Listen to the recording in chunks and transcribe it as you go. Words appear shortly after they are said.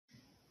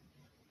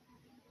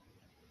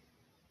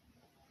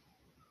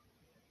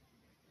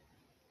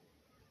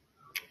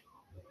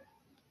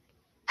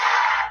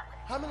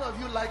many of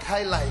you like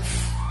high life?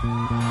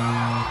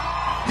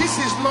 This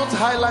is not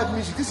high life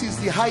music. This is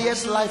the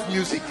highest life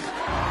music.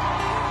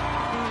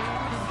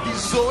 The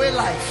Zoe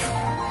life.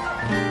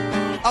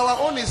 Our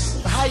own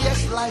is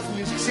highest life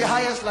music. Say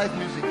highest life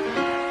music.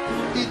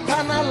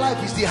 Eternal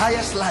life is the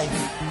highest life.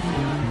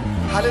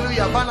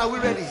 Hallelujah. Man, are we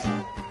ready?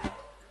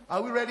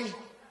 Are we ready?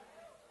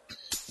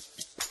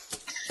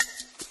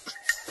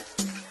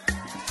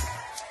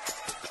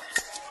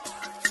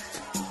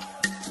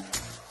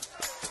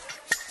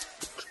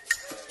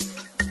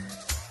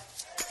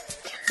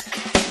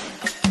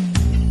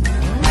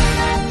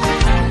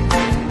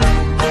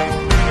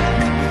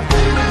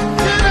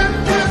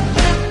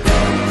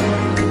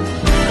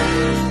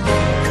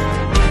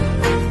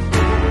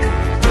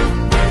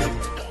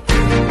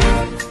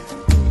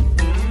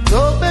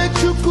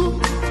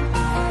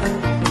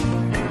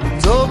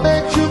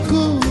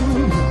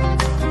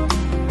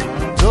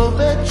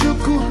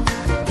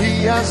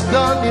 He has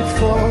done it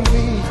for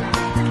me.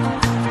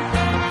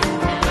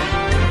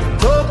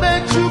 Tobe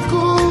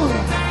Chuku,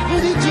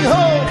 Ndi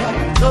Jehovah.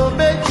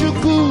 Tobe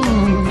Chuku,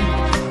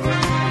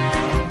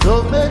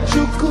 Tobe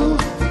Chuku.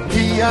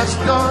 He has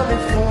done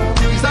it for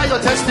me. Is that your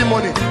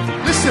testimony?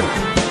 Listen.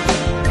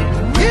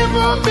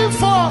 Even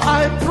before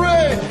I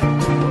prayed,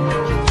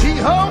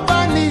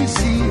 Jehovah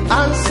Nisi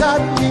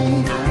answered me.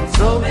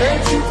 Tobe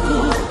Chuku,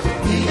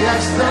 He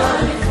has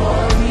done it for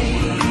me.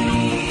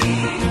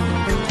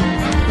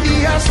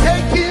 He has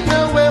taken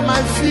away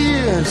my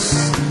fears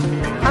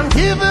and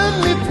given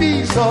me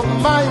peace of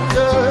mind.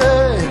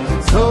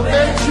 So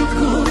that you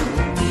could,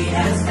 He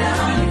has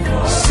done it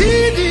for me.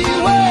 See the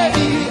way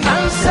He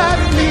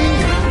answered me.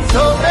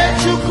 So that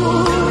you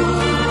could,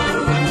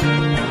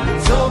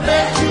 so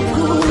that you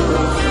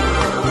could,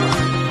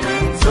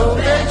 so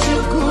that you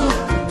could.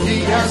 He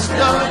has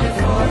done it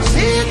for me.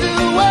 See the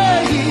way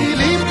He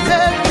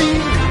lifted me.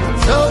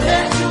 So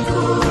that you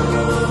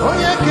could, oh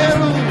yeah,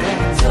 girl.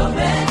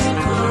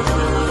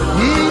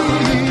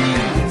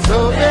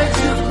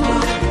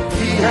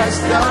 He has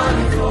done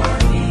it for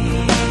me.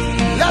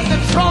 Let the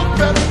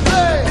trumpet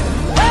play.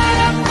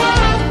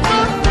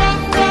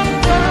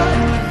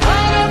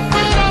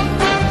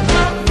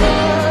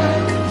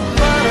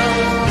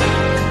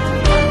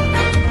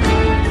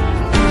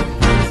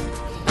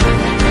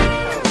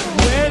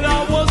 When I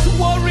was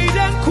worried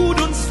and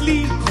couldn't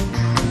sleep,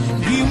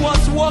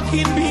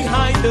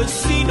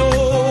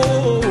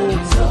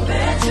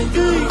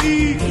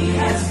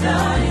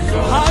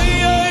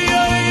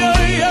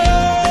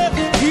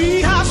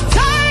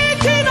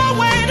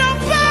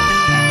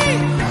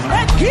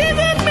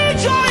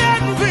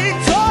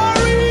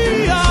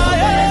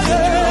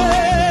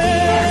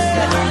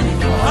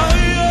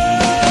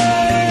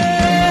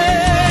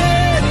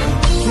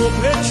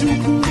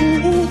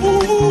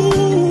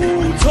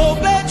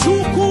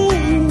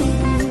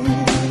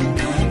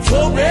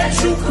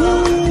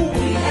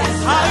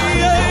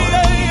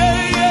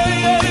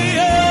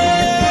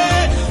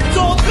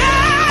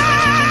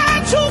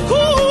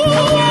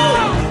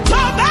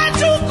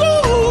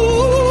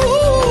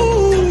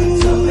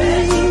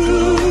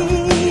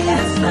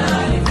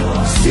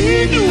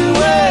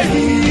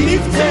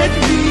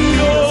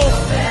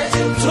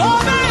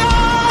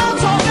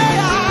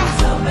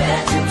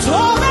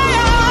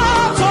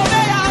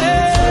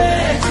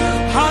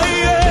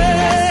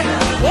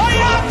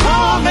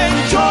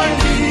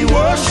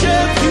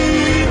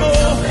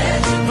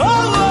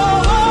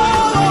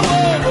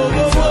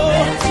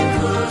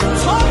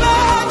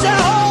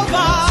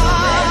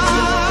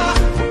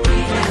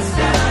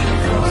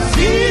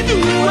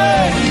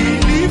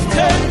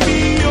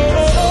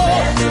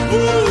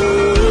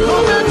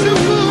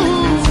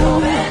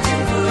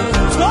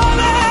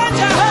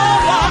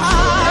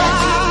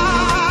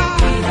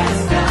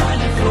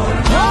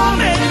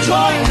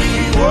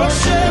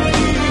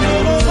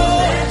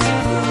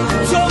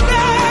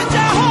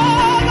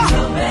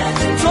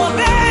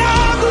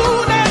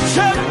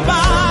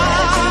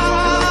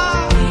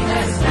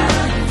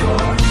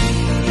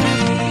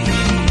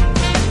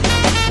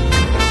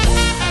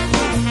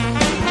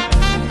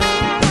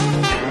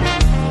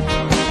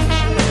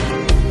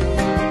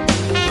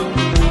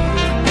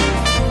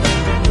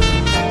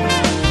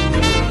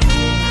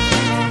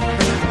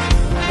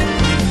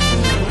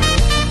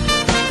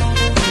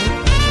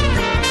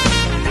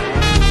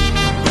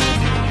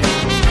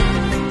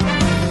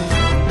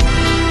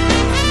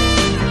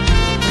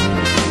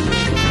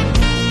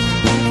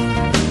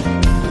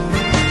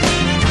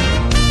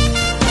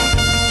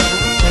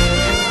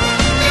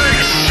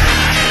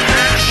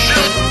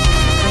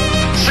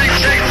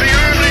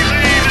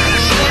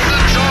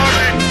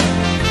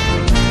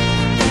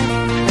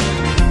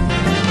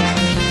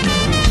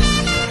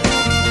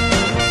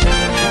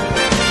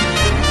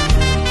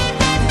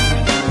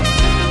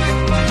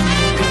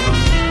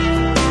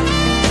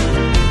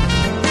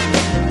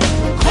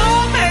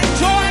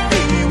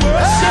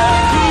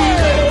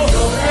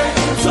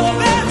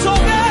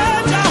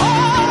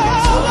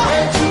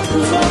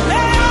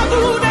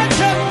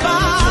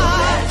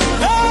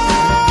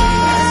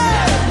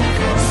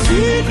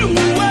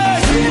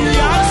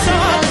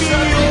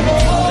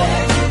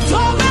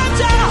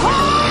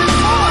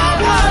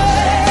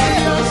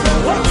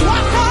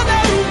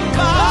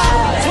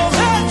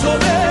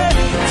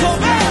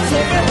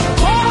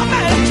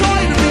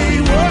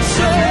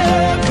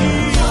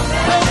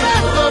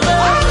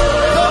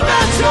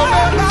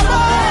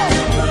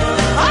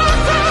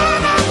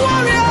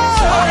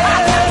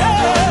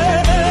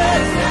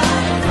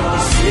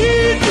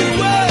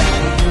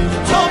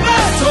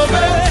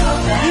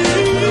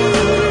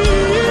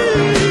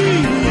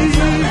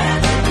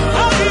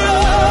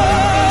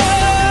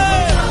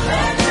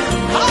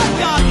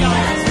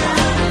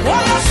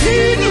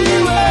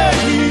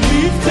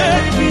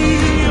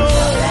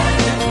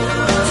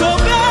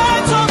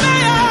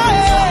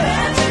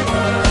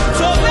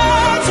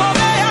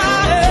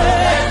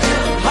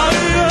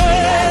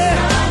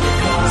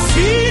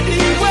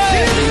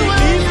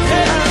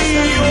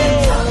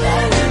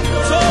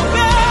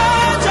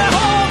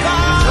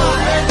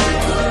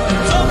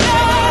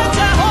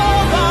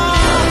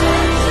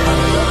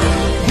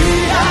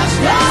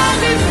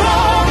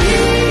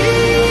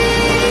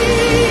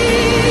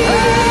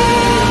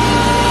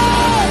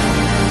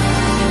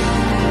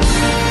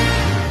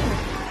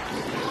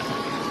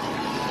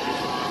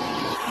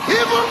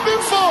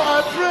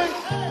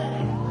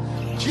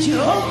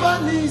 Jehovah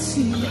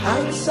Nissi,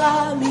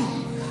 answer me.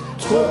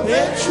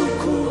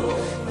 Tobechuku,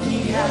 he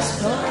has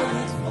done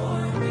it for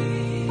me.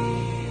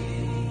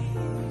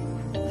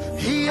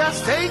 He has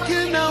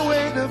taken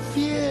away the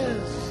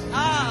fears,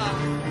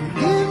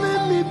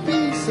 giving me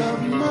peace of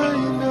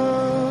mind.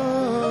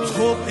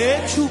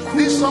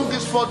 This song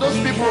is for those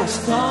people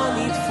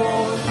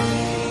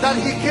that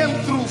he came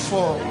through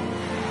for.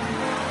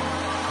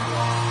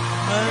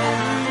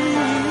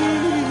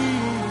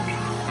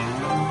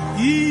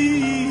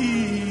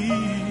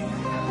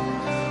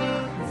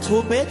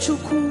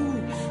 Tobechuku,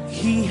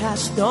 he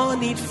has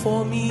done it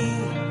for me.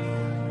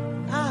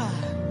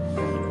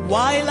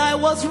 While I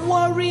was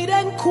worried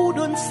and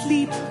couldn't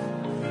sleep,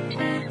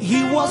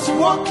 he was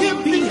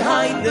walking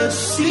behind the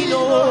scene.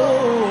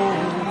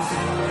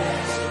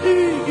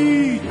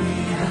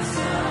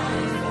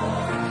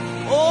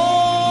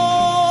 Oh,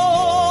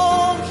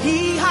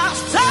 he has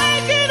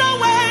taken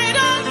away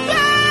the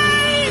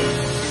pain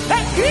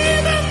and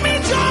given me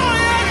joy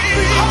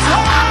every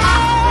time.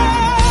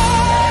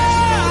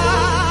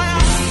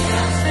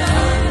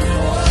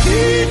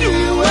 He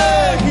knew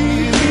where he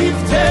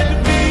lifted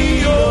me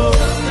up.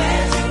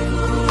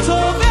 To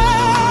be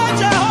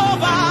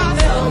Jehovah,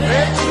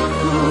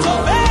 to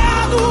be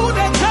Adu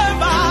the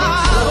Jehovah.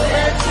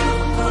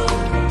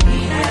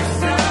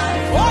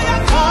 Oh, you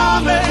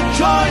come and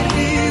join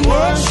me,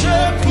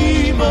 worship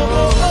him.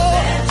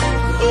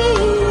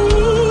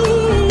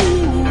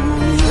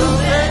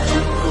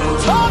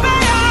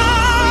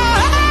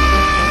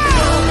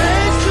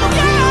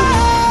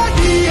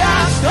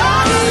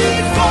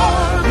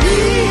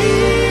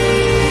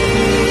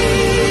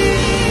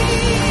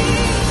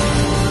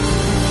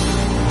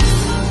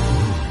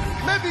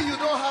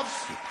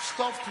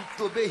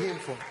 To obey him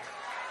for.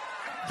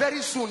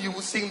 Very soon you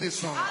will sing this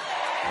song.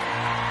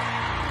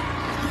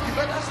 You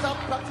better start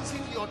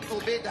practicing your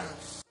obey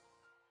dance.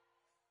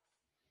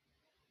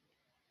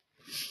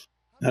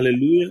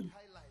 Hallelujah.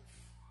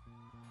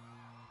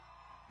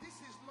 This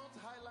is not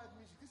high life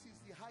music. This is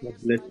the God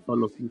highest bless life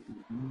all of music. you.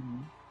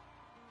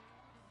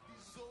 The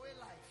Zoe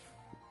life.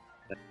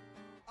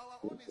 Our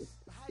own is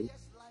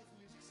highest life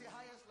music. Say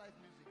highest life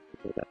music.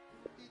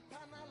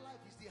 Eternal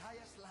life is the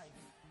highest life.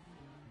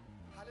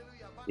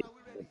 Hallelujah. Man, are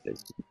we ready?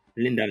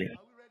 Linda, Are we ready?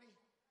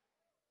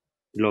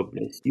 Lord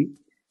bless you.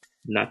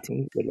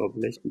 Nothing, the Lord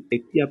bless you. A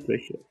peer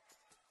pressure.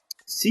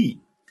 See,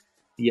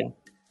 yeah,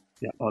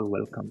 they are all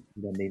welcome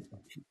in the name of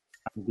Jesus.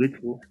 I'm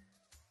grateful,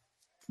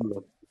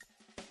 Lord.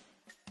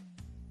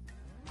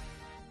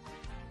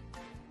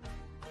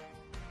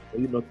 For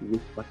you not to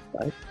waste much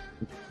time,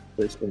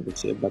 press on the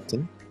share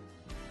button.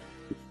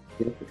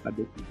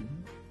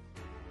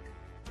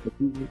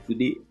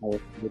 Today, I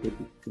was able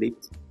to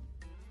create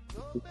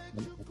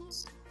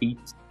at 8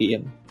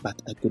 a.m.,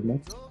 but I could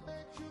not.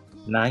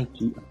 9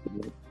 to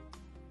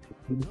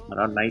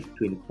around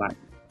 9:25.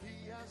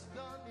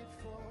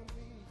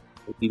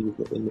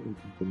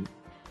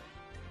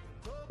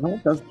 I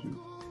want us to.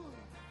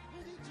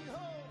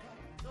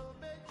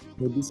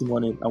 This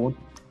morning, I want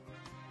to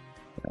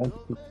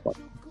talk about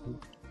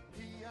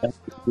that is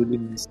really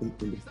missing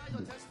in the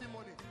family.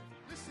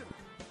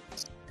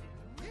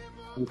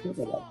 We talk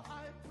about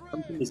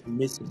something is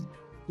missing.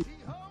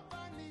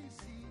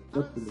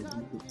 What is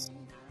it?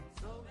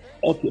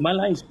 Okay, my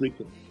line is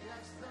breaking.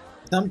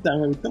 Sometimes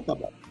when we talk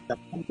about that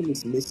something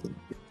is missing,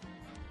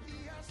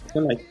 it's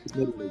not like it's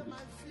not ready.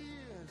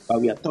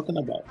 But we are talking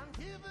about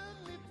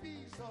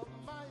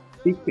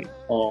frequent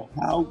or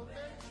how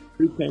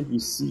frequent you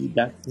see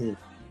that thing.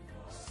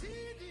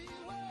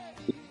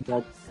 It's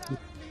not,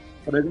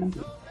 for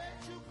example,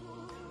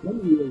 when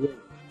we were young,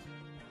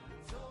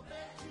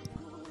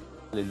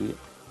 hallelujah.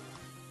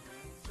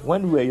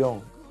 When we were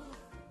young,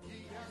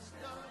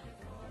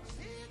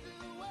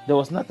 there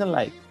was nothing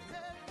like.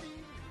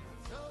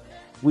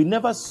 We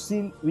never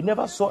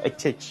saw a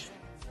church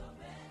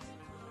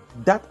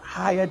that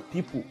hired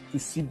people to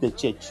sweep the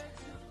church.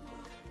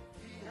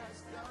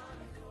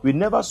 We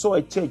never saw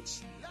a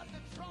church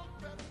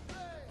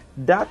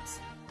that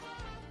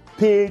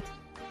paid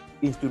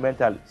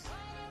instrumentalists.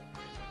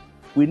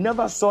 We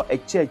never saw a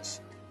church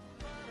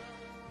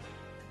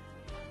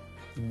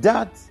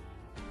that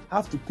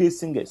have to pay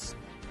singers.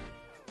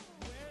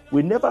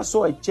 We never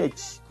saw a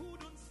church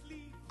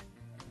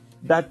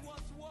that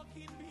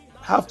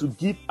have to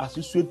give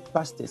associate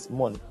pastors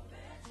money.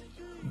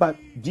 But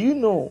do you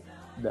know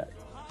that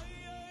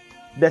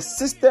the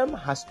system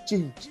has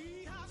changed?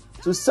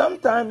 So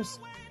sometimes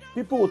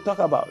people will talk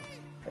about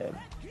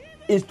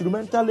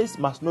instrumentalists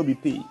must not be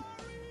paid.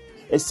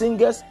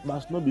 Singers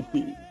must not be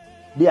paid.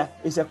 There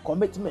is a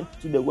commitment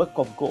to the work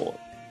of God.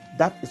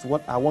 That is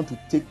what I want to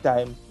take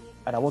time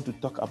and I want to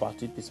talk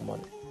about it this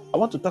morning. I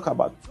want to talk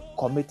about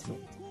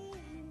commitment.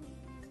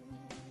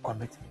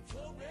 Commitment.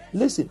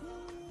 Listen,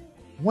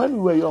 when we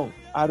were young,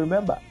 I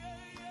remember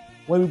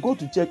when we go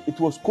to church, it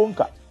was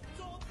conca.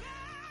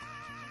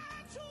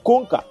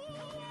 Conca.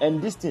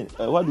 And this thing,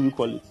 what do we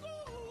call it?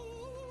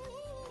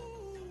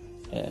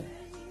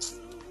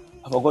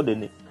 I forgot the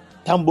name.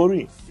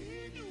 Tambourine.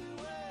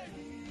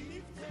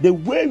 The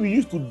way we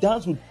used to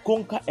dance with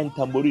conga and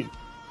tambourine,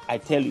 I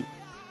tell you.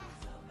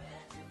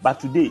 But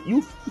today,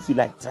 if you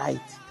like, try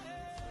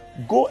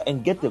it. Go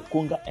and get the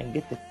conga and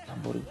get the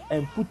tambourine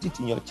and put it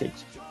in your church.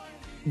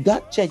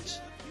 That church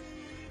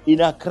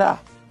in Accra,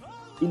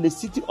 in the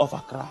city of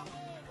Accra,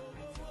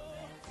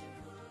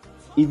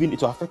 even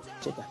it will affect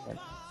church attendance.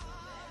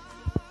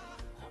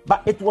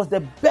 But it was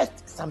the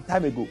best some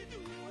time ago.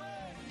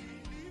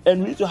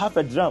 And we used to have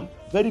a drum,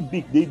 very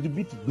big. They do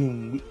beat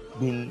bing,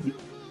 bing, bing.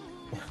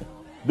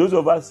 Those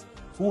of us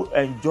who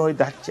enjoy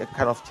that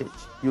kind of church,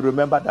 you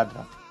remember that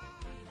drum.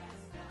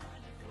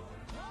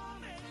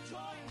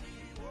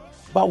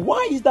 But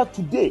why is that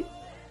today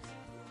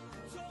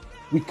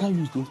we can't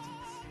use those things?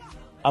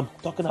 I'm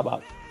talking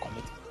about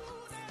commitment.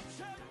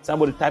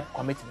 Somebody type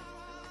commitment.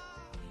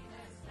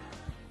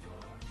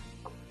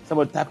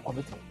 Somebody type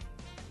commitment.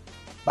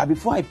 But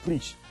before I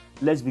preach,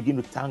 let's begin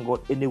to thank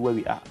God anywhere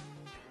we are.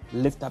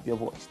 Lift up your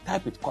voice.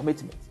 Type it,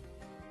 commitment.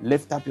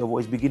 Lift up your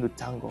voice. Begin to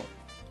thank God.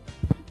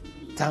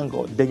 Thank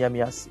God.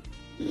 Denyamias.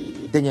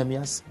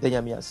 Denyamias.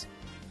 Denyamias.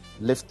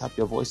 Lift up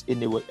your voice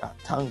anywhere you are.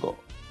 Thank God.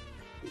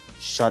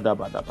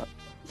 Shadabadaba.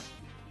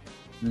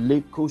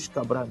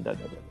 Lekoshka branda.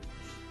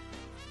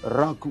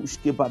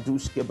 Rakushke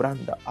baduske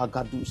branda.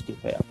 Agaduske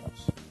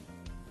peatas.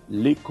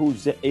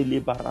 Lekoze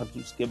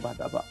elebaraduske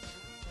badaba.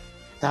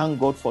 Thank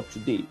God for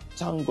today.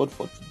 Thank God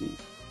for today.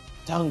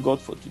 Thank God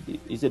for today.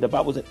 He said, the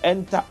Bible said,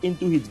 enter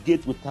into his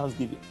gate with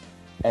thanksgiving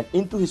and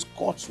into his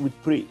courts with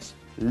praise.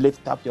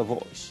 Lift up your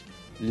voice.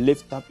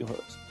 Lift up your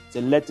voice.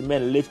 Say, let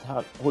men lift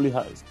holy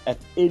hands at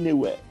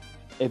anywhere.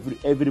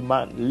 Every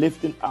man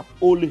lifting up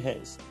holy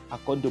hands.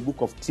 According to the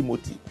book of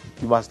Timothy,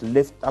 you must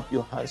lift up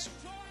your hands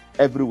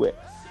everywhere.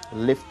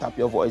 Lift up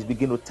your voice.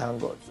 Begin to thank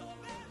God.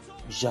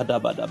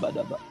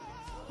 Jadabadabadaba.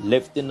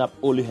 Lifting up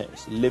holy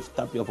hands. Lift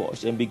up your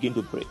voice and begin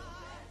to pray.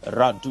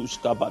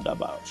 Raduska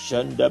badaba,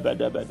 shanda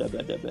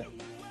badabadabadaba,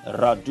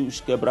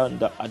 Raduska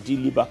branda,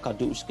 adiliba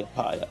kaduska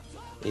paya.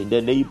 In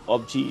the name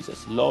of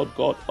Jesus, Lord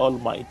God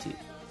Almighty,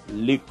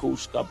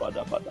 Likuska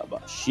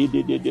badabadaba,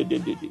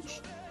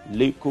 shidididididdish,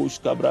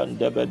 Likuska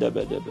branda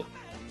badabadaba,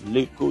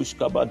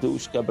 Likuska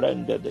baduska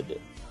branda dede,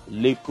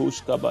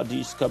 Likuska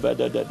badiska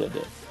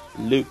badadadada,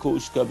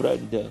 Likuska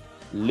branda,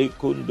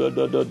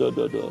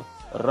 Likunda do.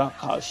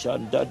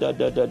 Rakashan da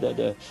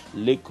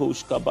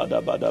Likushka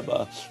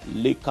badabadaba,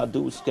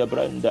 Likaduska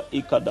brenda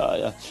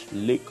ikadaya,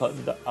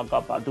 Likanda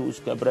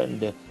agabaduska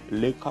brende,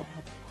 Likab.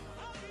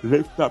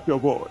 Lift up your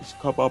voice,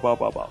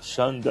 Kabababa,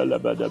 Shandala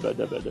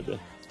badabadabadaba,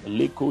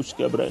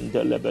 Likushka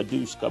brenda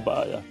lebaduska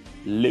baya.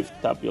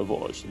 Lift up your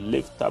voice,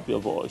 lift up your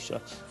voice,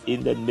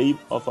 in the name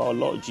of our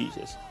Lord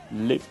Jesus.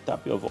 Lift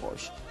up your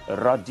voice.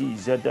 Radi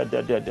zeda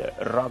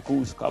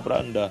Rakuska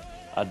branda.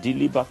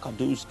 Adiliba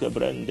kaduska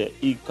brende,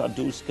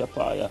 ikaduska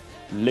paya.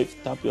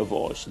 Lift up your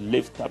voice,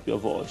 lift up your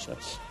voice.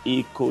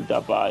 Iko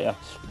dabaya.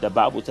 The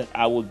Bible said,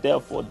 I will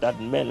therefore that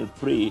men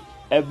pray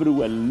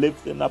everywhere,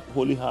 lifting up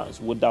holy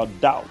hands without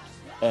doubt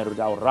and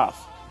without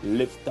wrath.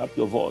 Lift up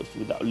your voice,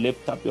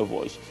 lift up your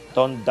voice.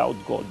 Don't doubt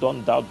God,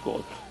 don't doubt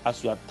God.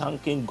 As you are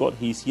thanking God,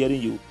 He's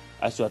hearing you.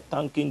 As you are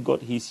thanking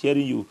God, He's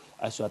hearing you.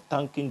 As you are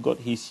thanking God,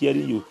 He's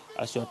hearing you.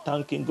 As you are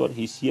thanking God,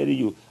 He's hearing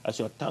you. As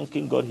you are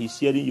thanking God, He's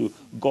hearing you.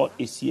 God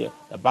is here.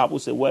 The Bible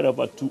says,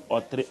 wherever 2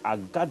 or 3 are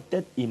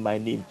gathered in my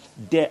name,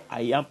 there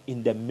I am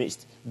in the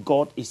midst.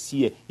 God is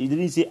here. He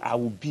didn't say I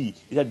will be.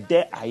 He said,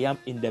 there I am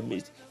in the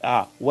midst.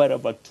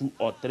 Wherever 2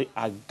 or 3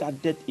 are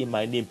gathered in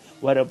my name,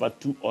 wherever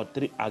 2 or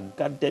 3 are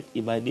gathered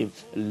in my name,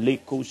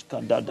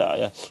 Lekoshka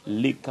dadaya,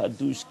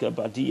 Lekadushka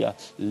badia,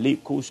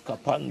 Lekoshka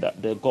panda,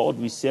 the God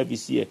we serve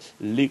is here.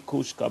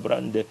 Lekoshka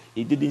brande.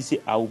 He didn't say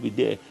I will be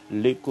there.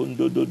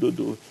 Lekondo do,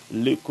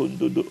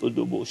 Lekondo do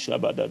odobo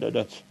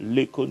shabadada,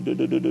 Lekondo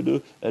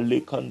do,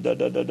 Lekanda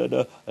da,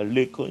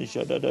 Lekon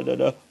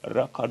shadada,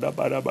 Rakada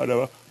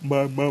bada,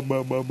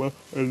 mama,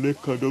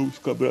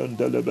 Lekadoshka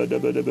branda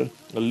lebedebedebe,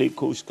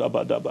 Lekoshka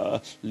bada.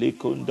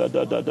 Lekunda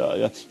da,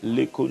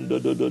 Lekunda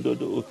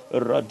do,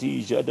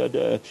 Radija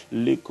da,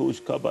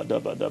 Lekoshka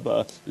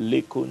badabadaba,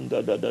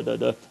 Lekunda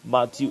da.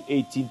 Matthew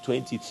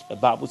 18:20. The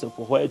Bible says,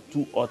 for where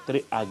 2 or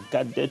 3 are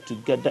gathered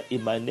together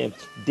in my name,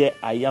 there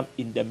I am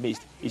in the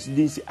midst. It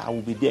didn't say I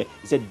will be there.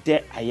 He said,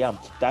 there I am.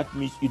 That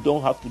means you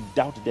don't have to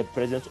doubt the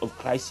presence of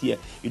Christ here.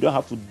 You don't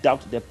have to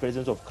doubt the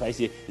presence of Christ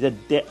here. He said,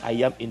 there I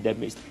am in the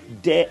midst.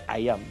 There I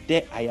am.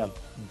 There I am.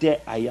 There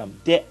I am.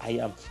 There I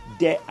am.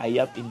 There I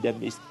am in the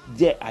midst.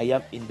 There I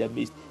am in the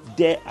midst.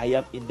 There I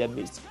am in the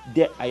midst.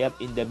 There I am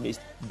in the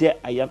midst. There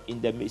I am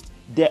in the midst.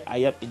 There I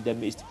am in the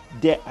midst.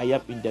 There I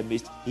am in the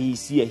midst. He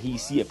is here. He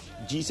is here.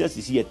 Jesus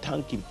is here.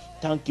 Thank Him.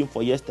 Thank Him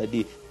for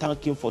yesterday.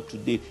 Thank Him for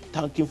today.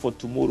 Thank Him for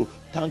tomorrow.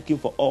 Thank Him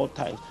for all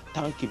times.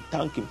 Thank Him.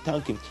 Thank Him.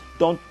 Thank Him.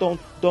 Don't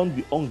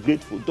be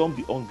ungrateful. Don't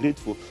be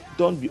ungrateful.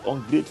 Don't be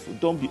ungrateful.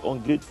 Don't be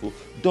ungrateful.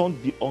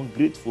 Don't be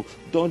ungrateful.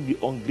 Don't be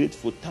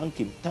ungrateful. Thank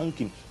Him. Thank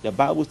Him. The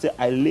Bible says,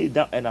 I lay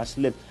down and I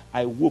slept.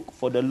 I woke,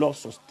 for the Lord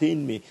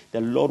sustained me. The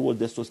Lord was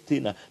the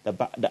sustainer.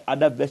 The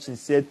other version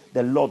said,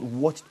 the Lord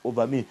watched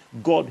over me.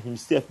 God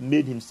Himself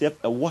made Himself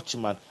a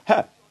watchman.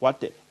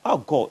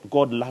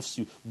 God loves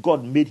you.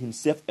 God made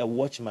himself a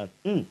watchman.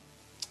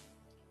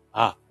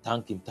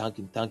 Thank him.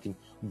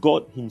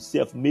 God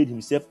himself made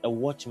himself a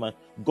watchman.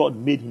 God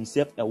made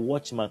himself a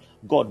watchman.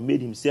 God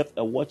made himself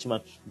a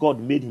watchman. God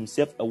made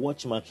himself a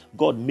watchman.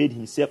 God made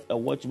himself a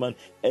watchman.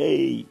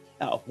 Hey,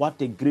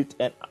 what a great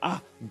and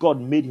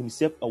God made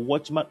himself a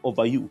watchman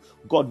over you.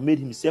 God made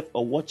himself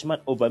a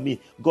watchman over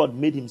me. God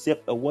made himself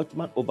a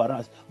watchman over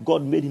us.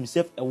 God made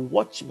himself a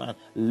watchman.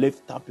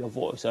 Lift up your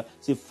voice.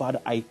 Say,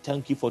 Father, I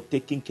thank you for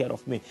taking care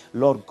of me.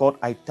 Lord God,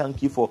 I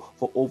thank you for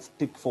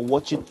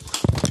watching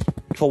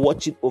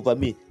over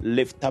me.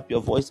 Lift up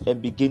your voice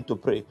and begin to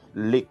pray.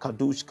 Lift up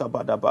your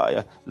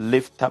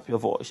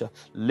voice.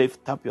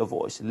 Lift up your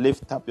voice.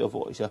 Lift up your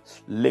voice.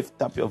 Lift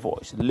up your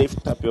voice.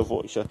 Lift up your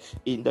voice.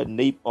 In the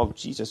name of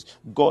Jesus,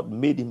 God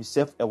made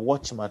himself a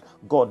watchman.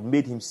 God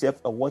made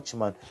himself a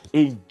watchman.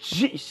 In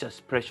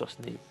Jesus' precious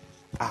name.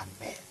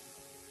 Amen.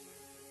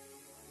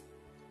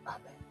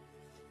 Amen.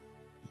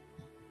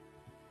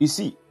 You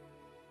see,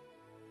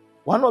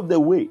 one of the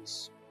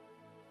ways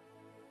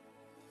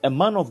a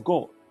man of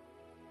God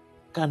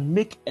can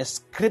make a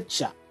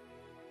scripture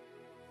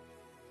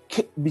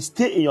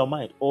stay in your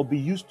mind or be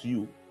used to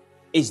you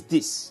is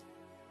this: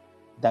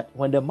 that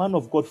when the man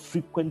of God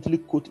frequently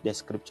quotes the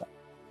scripture.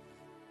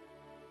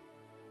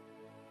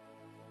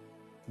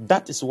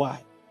 That is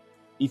why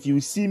if you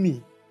see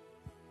me,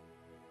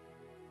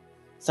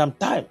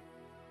 sometimes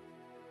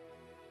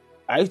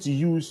I used to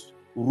use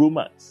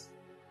Romans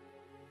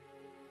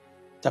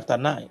chapter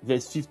 9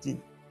 verse 15,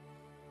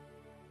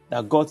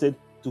 that God said,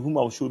 to whom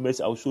I will show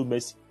mercy, I will show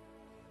mercy.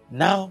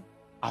 Now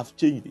I've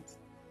changed it,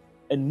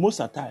 and most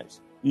of the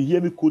times you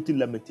hear me quoting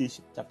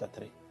Lamentation chapter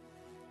 3.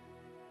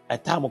 A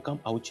time will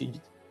come, I will change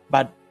it.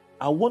 But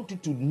I want you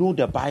to know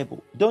the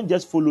Bible. Don't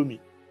just follow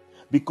me.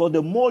 Because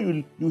the more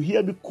you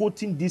hear me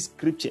quoting these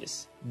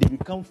scriptures, they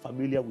become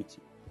familiar with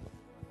you.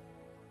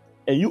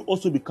 And you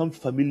also become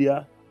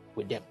familiar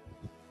with them.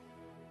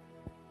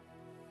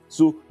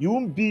 So you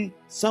won't be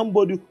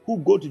somebody who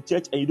go to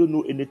church and you don't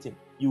know anything.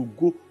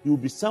 You'll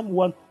be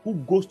someone who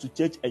goes to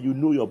church and you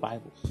know your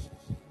Bible.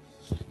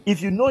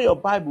 If you know your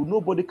Bible,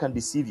 nobody can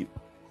deceive you.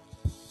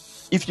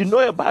 If you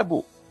know your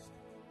Bible,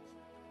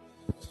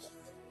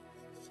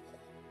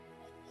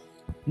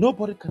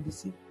 nobody can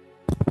deceive you.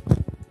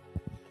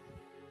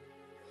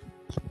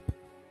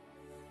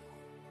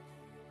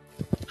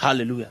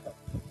 Hallelujah.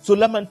 So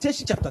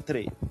Lamentation chapter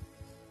 3,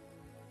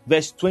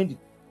 verse 21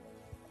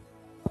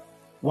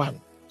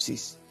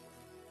 says,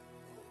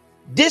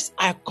 this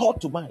I call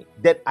to mind,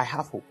 that I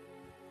have hope.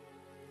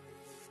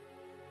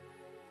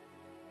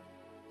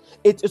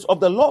 It is of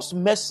the Lord's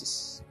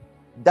mercies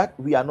that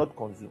we are not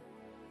consumed.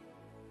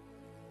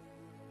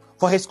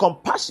 For his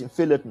compassion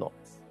faileth not.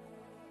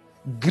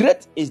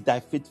 Great is thy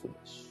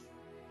faithfulness.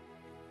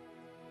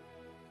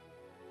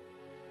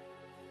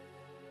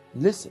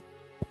 Listen.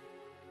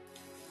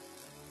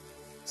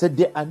 Said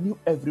they are new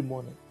every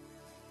morning.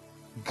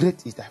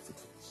 Great is thy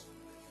faithfulness.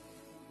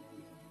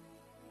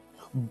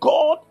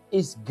 God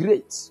is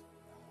great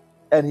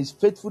and his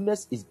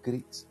faithfulness is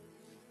great.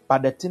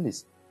 But the thing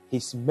is,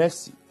 his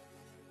mercy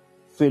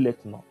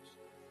faileth not.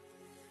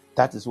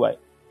 That is why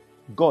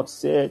God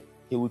said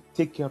he will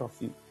take care of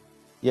you.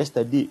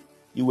 Yesterday,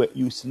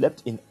 you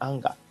slept in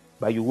anger,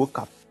 but you woke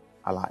up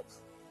alive.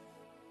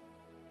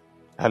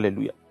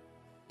 Hallelujah.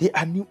 They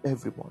are new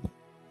every morning.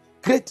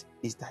 Great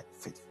is thy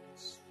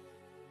faithfulness.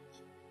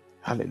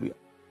 Hallelujah.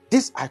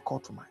 This I call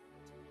to mind.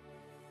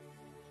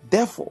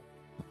 Therefore,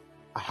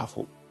 I have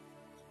hope.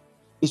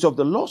 It's of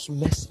the Lord's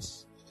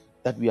mercies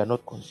that we are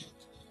not consumed,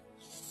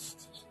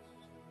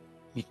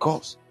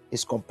 because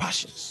his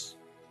compassions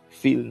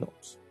fail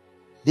not.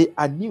 They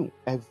are new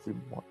every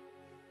morning.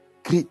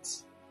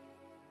 Great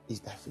is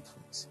thy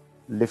faithfulness.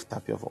 Lift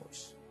up your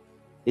voice.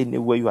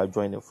 Anywhere you are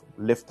joining from,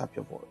 lift up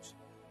your voice.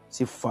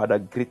 Say, Father,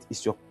 great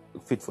is your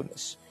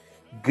faithfulness.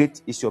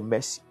 Great is your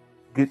mercy.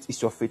 Great is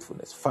your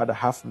faithfulness. Father,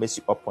 have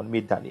mercy upon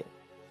me, Daniel.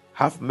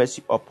 Have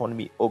mercy upon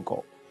me, O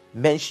God.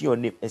 Mention your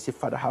name and say,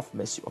 Father, have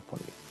mercy upon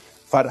me.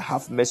 Father,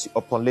 have mercy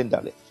upon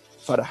Lindale.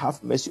 Father,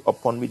 have mercy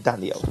upon me,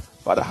 Daniel.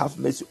 Father, have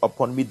mercy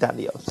upon me,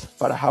 Daniel.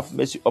 Father, have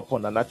mercy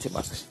upon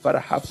Anathema. Father,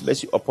 have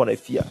mercy upon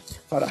Ephia.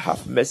 Father,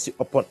 have mercy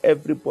upon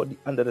everybody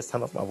under the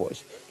sound of my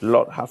voice.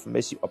 Lord, have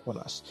mercy upon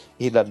us.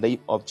 In the name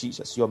of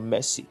Jesus, your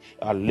mercy.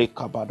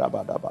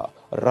 Alekabadabadaba,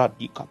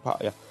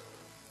 radikapaya.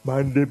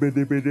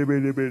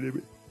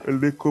 Mandebedebedebedebedebe.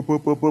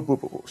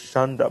 Lekobobobobobo.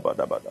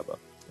 Shandabadabadaba.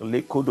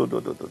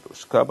 Lekododododo.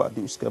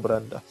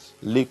 Skabaduskabranda.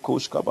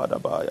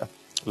 Lekoshkabadabaya.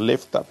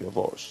 Lift up your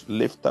voice,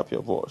 lift up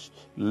your voice,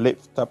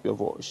 lift up your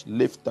voice,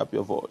 lift up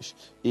your voice.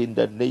 In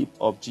the name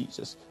of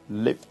Jesus,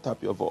 lift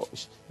up your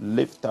voice,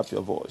 lift up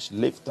your voice,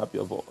 lift up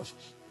your voice.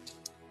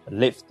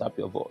 Lift up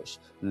your voice.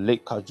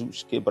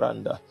 Lekaduske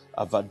branda,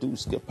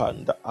 avaduske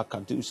panda,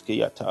 akaduske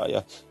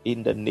yataya.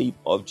 In the name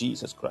of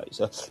Jesus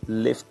Christ,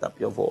 lift up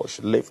your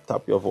voice. Lift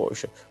up your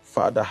voice.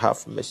 Father,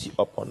 have mercy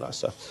upon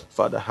us.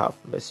 Father, have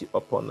mercy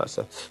upon us.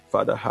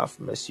 Father, have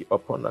mercy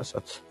upon us.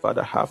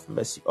 Father, have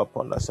mercy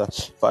upon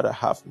us. Father,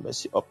 have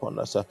mercy upon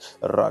us.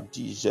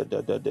 Radija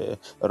de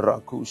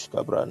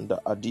Rakushka branda,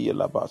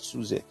 Adila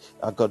basuze,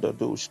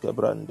 Agadadushka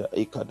branda,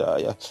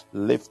 Ekadaya.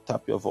 Lift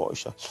up your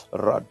voice.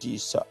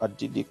 Radisa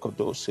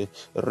Adilikodose,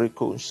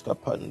 Rikushka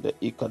panda,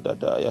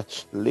 Ikadadaya,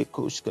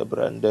 Likushka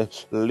branda,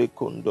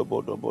 Likundo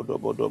bodo bodo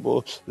bodo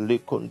bo,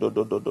 Likundo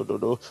do do do do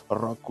do,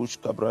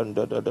 Rakushka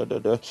branda da da da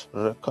da,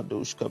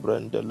 Rekadushka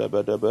branda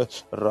lebedebe,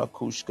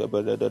 Rakushka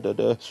bada da da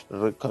da,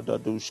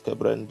 Rekadadushka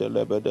branda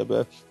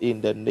lebedebe.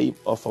 In the name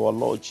of our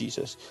Lord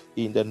Jesus,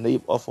 in the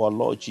name of our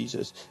Lord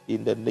Jesus,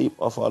 in the name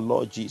of our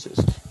Lord Jesus,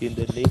 in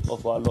the name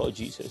of our Lord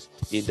Jesus,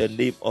 in the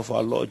name of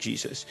our Lord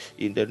Jesus,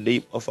 in the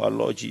name of our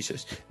Lord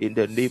Jesus, in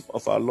the name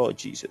of our Lord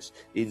Jesus,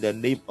 in the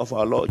name of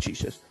our Lord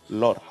Jesus.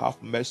 Lord,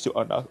 have mercy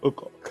on us, O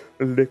God.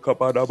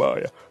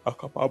 Lekabadabaya,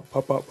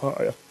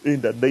 akapapapapaya.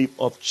 In the name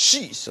of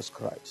Jesus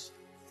Christ.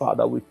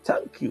 Father, we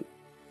thank you.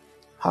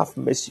 Have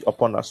mercy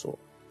upon us all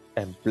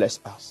and bless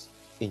us.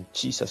 In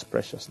Jesus'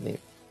 precious name.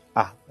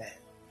 Amen.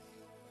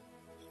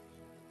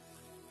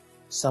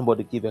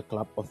 Somebody give a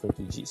clap offering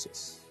to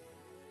Jesus.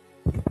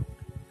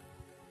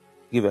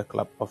 Give a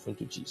clap offering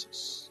to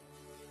Jesus.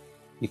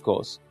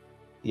 Because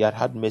he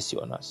had mercy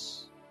on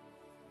us.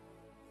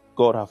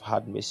 God have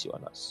had mercy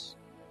on us.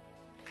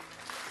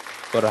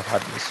 God have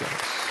had mercy on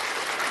us.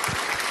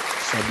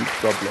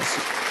 Shadi, God bless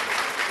you.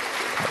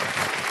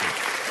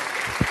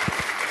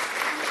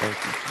 Thank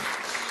you,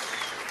 Jesus.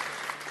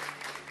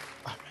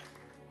 Amen.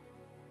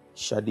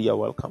 Shadi, you're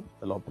welcome.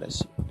 The Lord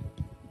bless you.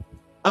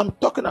 I'm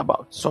talking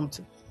about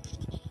something,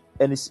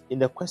 and it's in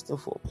the question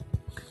form.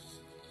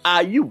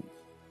 Are you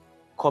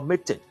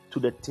committed to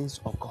the things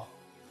of God?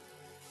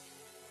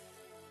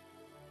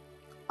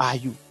 Are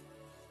you?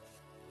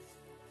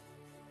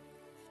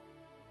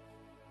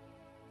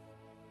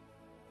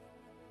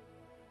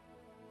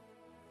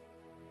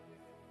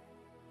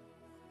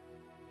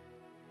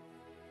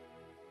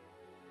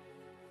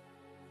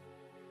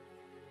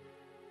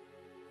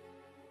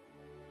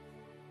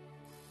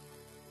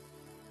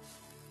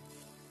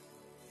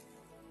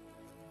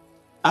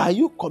 Are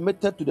you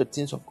committed to the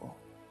things of God?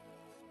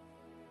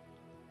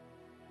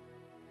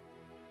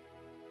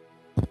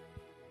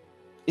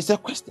 It's a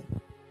question.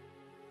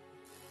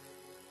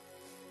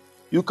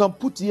 You can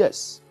put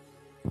yes,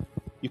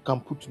 you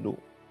can put no,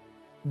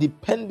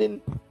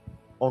 depending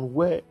on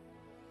where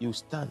you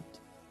stand.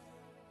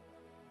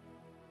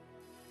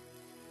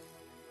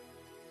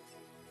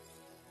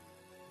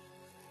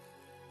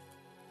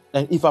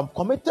 And if I'm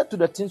committed to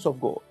the things of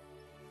God,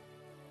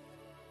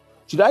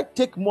 should I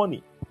take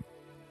money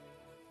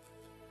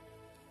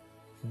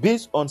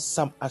based on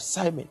some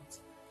assignment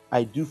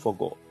I do for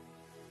God,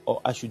 or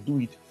I should do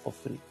it for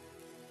free?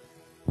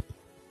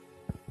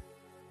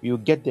 We'll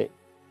get there.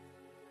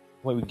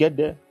 When we get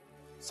there,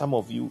 some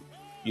of you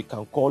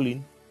can call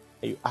in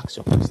and you ask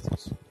your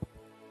questions.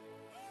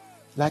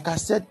 Like I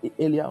said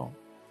earlier on,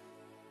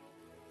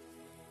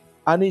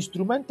 an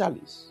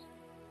instrumentalist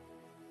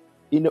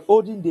in the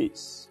olden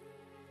days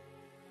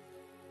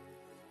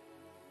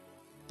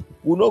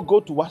will not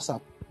go to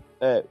WhatsApp,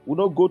 will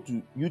not go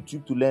to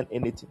YouTube to learn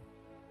anything,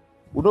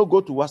 will not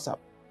go to WhatsApp,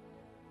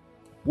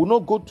 will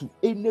not go to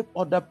any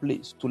other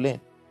place to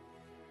learn.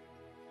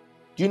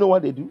 Do you know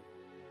what they do?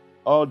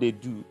 All they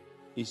do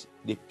is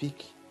they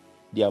pick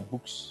their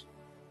books,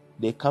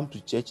 they come to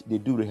church, they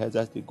do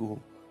rehearsals, they go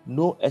home.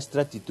 No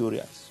extra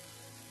tutorials.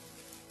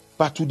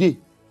 But today,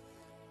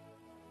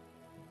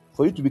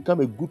 for you to become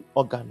a good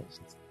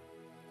organist,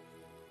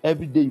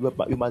 every day you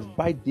must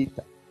buy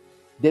data.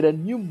 There are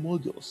new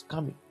modules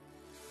coming.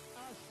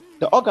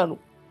 The organ,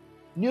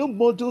 new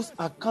modules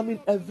are coming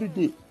every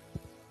day.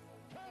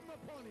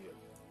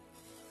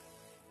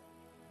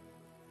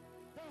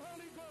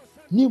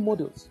 New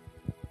modules.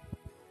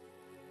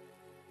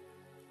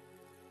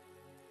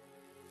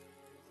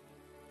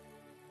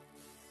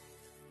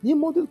 New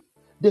models.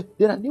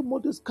 There are new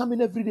models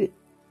coming every day.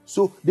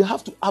 So they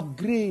have to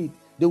upgrade.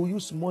 They will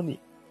use money.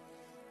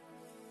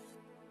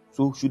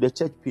 So should the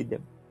church pay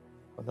them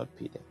or not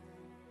pay them?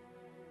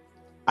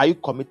 Are you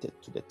committed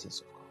to the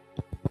things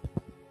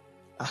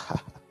of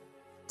God?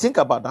 Think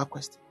about that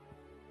question.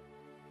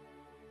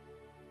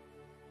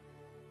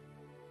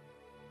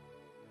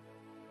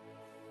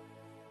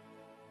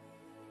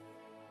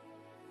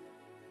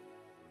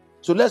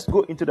 So let's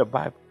go into the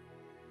Bible.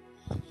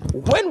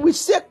 When we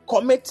say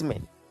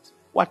commitment,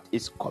 what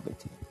is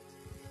commitment?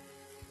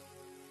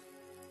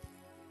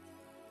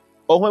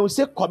 Or when we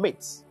say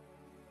commit,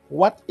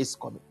 what is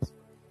commit?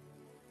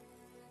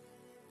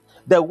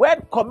 The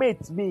word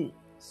commit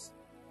means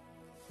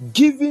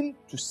giving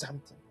to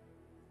something.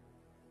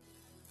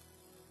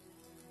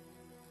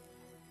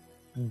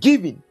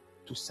 Giving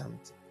to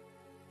something.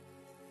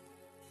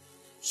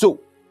 So,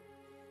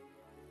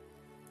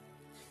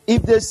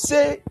 if they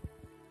say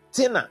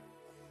Tina,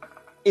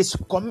 is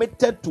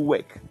committed to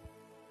work,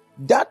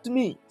 that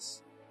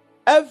means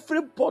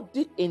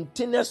everybody in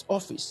Tina's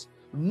office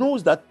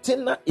knows that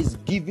Tina is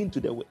giving to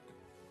the work.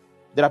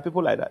 There are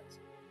people like that.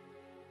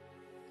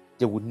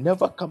 They would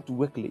never come to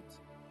work late.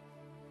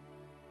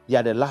 They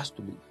are the last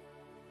to leave.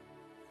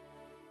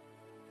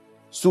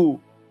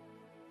 So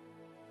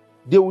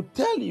they will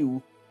tell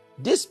you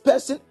this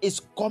person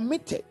is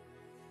committed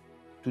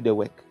to the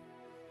work.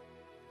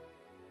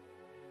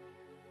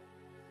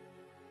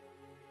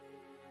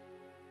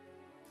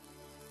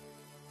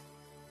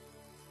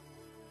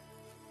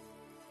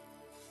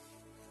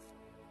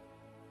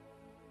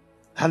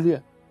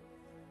 Hallelujah.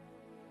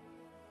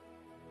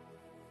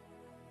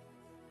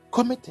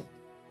 Committed.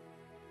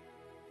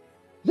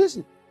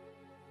 Listen.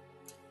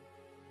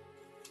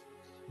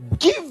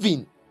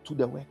 Giving to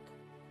the work.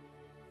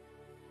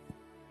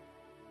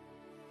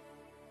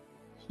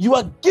 You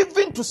are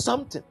giving to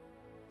something.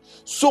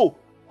 So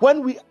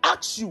when we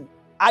ask you,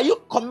 are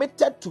you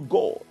committed to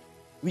God?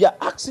 We are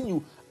asking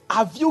you,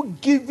 have you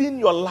given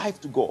your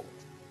life to God?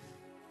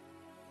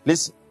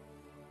 Listen,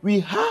 we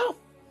have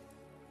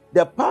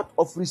the part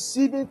of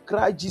receiving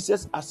Christ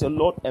Jesus as your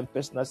Lord and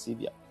personal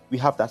Savior. We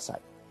have that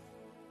side.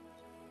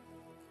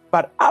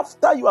 But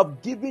after you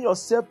have given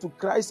yourself to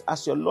Christ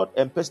as your Lord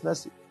and personal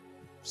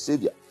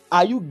Savior,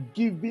 are you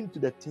giving to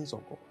the things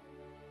of God?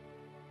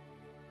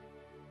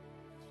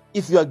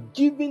 If you are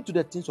giving to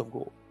the things of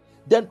God,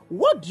 then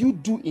what do you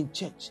do in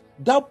church?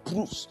 That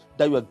proves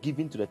that you are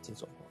giving to the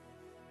things of God.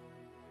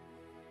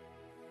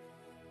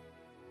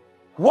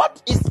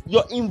 What is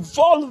your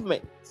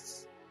involvement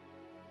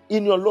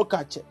in your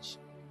local church?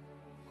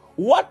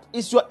 What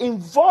is your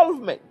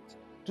involvement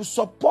to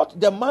support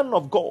the man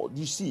of God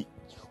you see?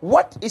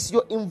 What is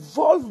your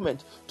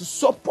involvement to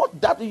support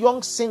that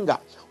young singer?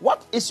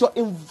 What is your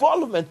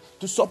involvement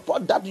to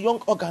support that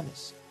young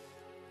organist?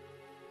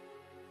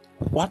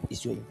 What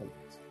is your involvement?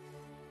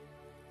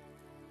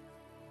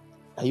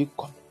 Are you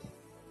committed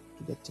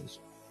to the things?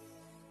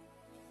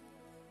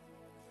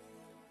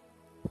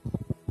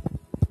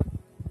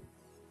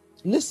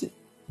 Listen,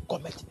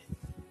 commitment.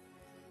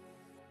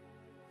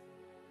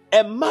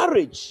 A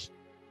marriage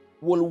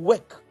will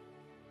work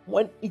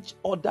when each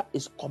other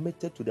is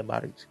committed to the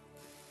marriage.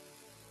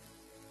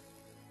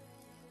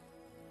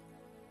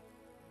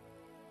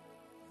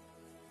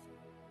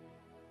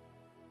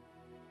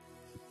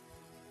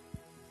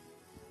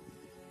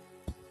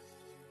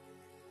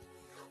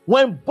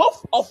 When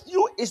both of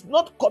you is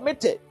not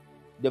committed,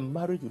 the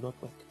marriage will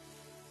not work.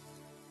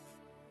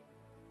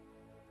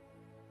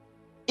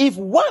 If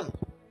one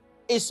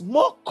is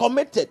more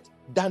committed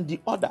than the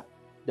other,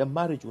 the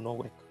marriage will not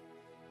work.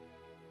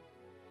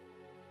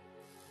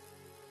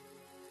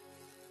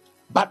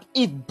 But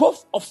if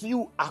both of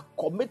you are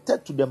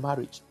committed to the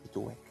marriage, it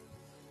will work.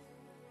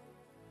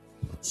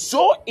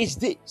 So is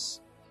this.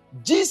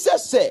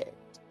 Jesus said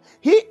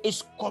he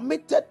is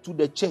committed to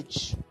the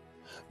church.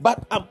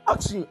 But I'm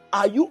asking,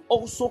 are you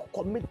also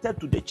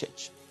committed to the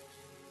church?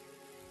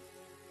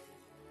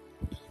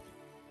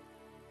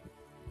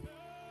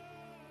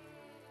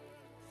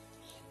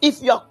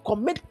 If you are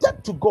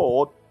committed to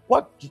God,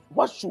 what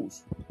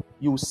shows?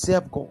 You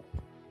serve God.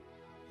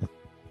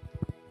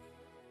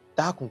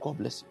 God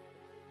bless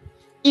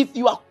you. If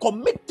you are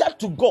committed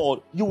to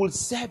God, you will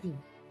serve him.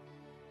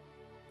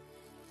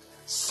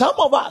 Some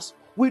of us,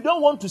 we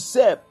don't want to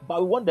serve,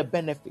 but we want the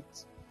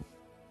benefits.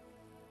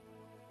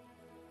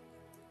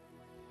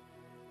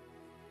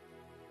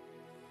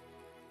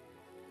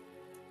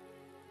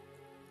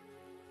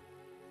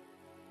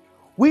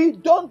 We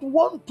don't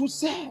want to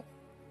serve,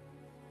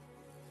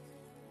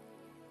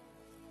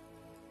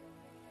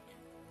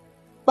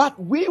 but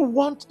we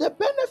want the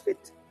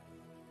benefit.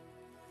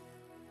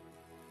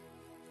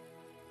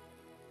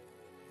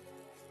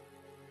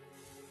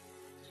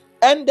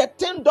 And the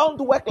thing don't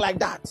work like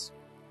that.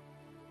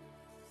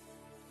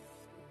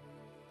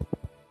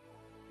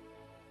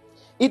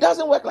 It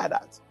doesn't work like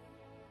that.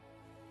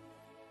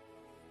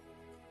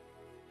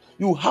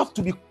 You have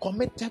to be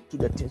committed to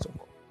the things of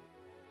God.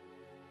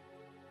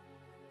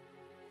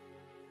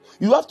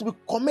 You have to be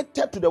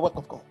committed to the work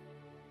of God.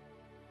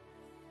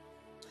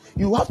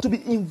 You have to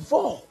be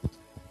involved.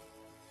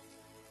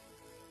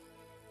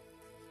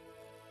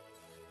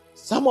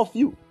 Some of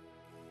you,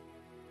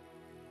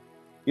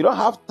 you don't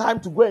have time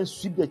to go and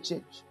sweep the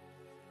church.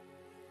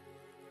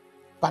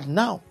 But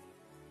now,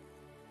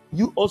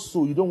 you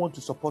don't want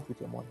to support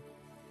with your money.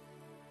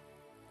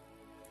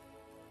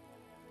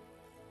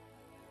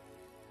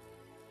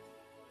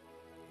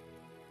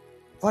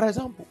 For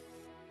example,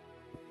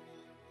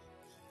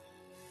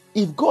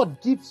 if God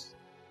gives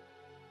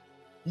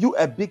you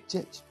a big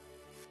church,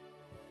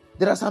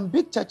 there are some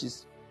big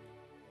churches,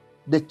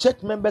 the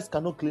church members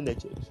cannot clean the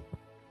church.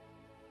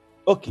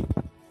 Okay.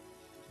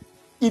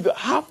 If you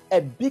have a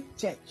big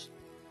church,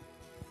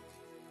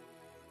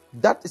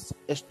 that is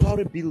a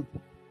story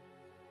building.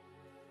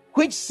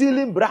 Which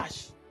sealing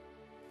brush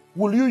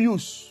will you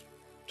use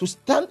to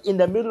stand in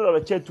the middle of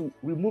a church to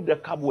remove the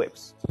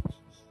cobwebs?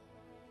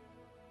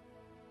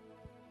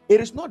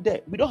 It is not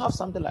there. We don't have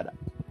something like that.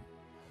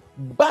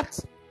 But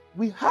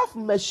we have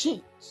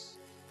machines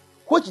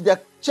which the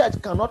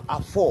church cannot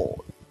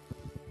afford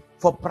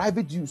for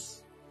private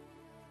use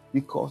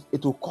because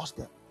it will cost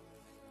them.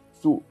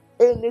 So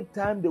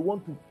anytime they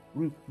want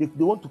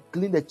to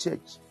clean the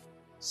church,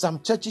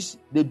 some churches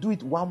they do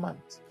it 1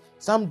 month,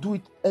 some do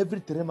it every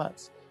 3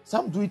 months,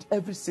 some do it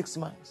every 6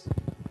 months.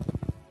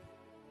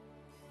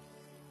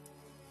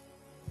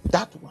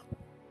 That one,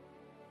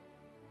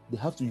 they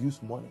have to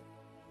use money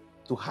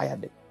to hire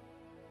them.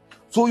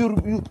 So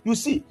you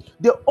see,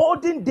 the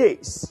olden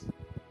days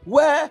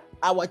where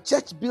our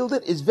church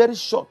building is very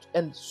short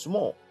and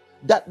small,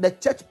 that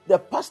the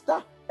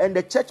pastor and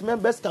the church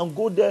members can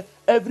go there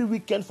every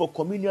weekend for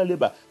communal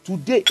labor.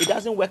 Today, it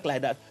doesn't work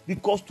like that,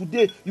 because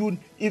today,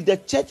 if the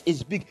church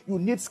is big, you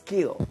need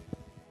scale.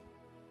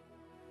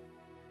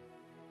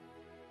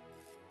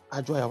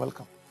 Ajoy, you're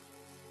welcome.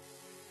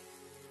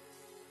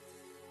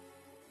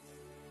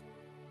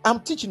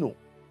 I'm teaching you.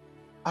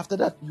 After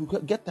that, you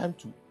get time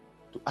to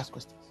ask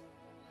questions.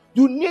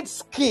 You need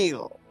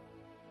skill.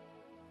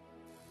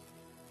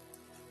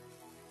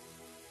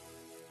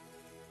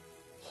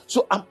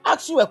 So I'm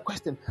asking you a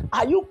question.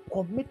 Are you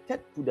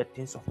committed to the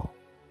things of God?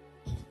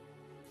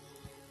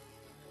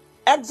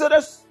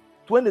 Exodus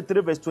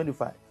 23 verse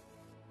 25.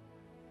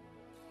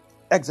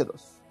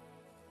 Exodus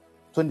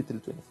 23,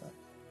 25.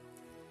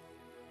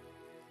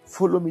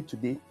 Follow me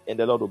today and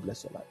the Lord will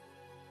bless your life.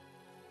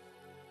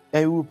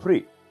 And we will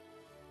pray.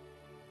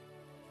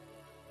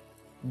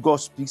 God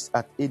speaks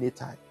at any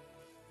time.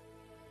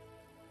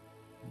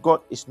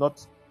 God is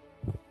not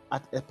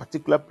at a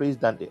particular place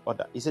than the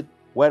other. He said,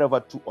 wherever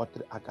 2 or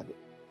 3 are gathered.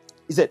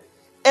 He said,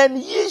 and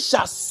ye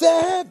shall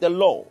serve the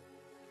Lord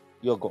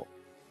your God.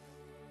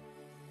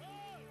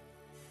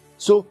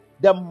 So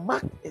the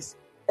mark is,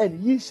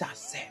 and ye shall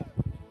serve.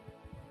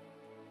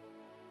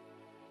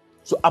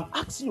 So I'm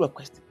asking you a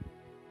question.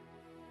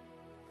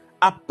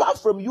 Apart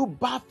from you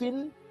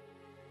bathing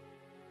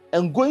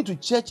and going to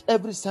church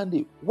every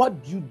Sunday,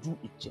 what do you do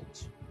in church?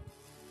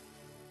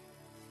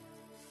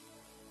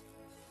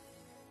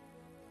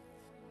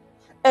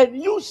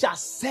 And you shall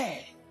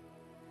serve.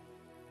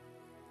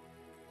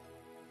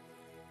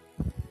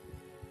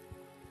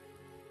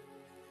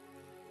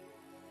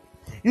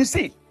 You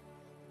see,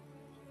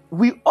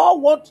 we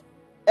all want,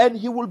 and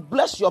he will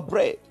bless your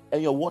bread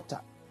and your water,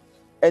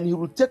 and he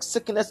will take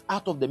sickness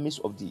out of the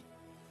midst of thee.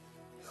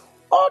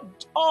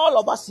 All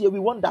of us here, we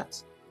want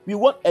that. We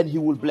want, and he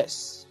will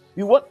bless.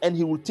 We want, and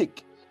he will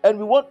take. And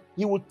we want,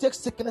 he will take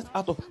sickness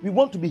out of. We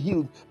want to be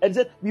healed. And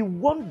then we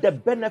want the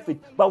benefit,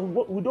 but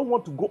we don't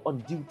want to go on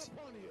duty.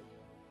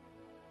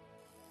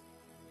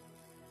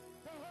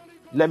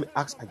 Let me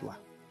ask Adua.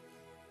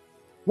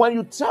 When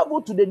you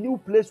travel to the new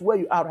place where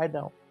you are right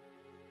now,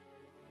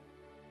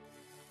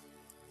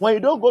 when you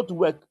don't go to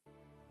work,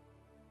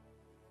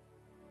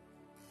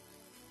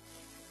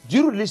 do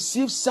you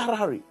receive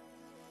salary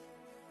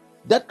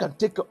that can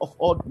take care of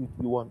all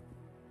you want?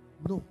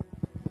 No.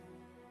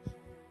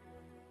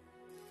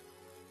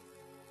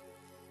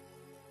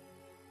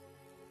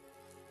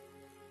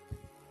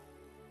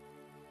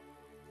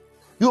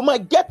 You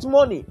might get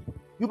money.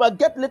 You might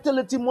get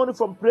little money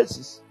from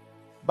places,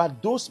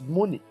 but those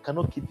money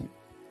cannot keep you.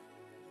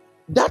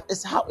 That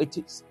is how it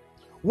is.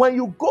 When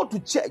you go to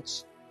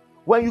church,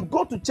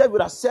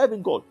 without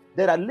serving God,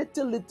 there are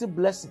little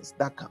blessings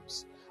that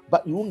comes,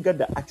 but you won't get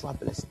the actual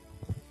blessing.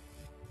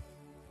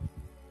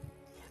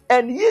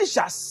 And ye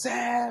shall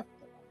serve.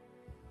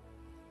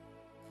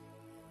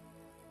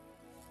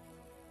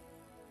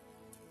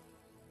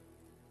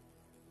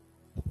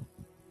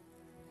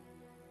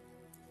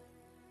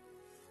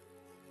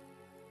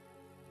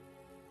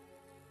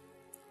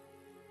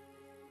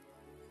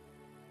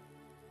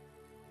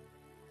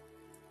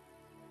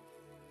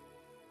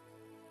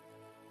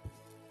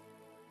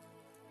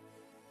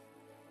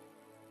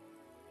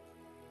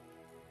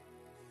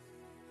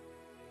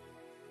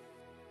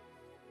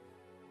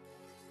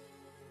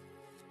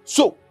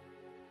 So,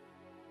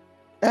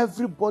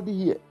 everybody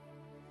here,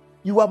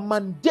 you are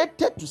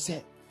mandated to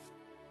serve.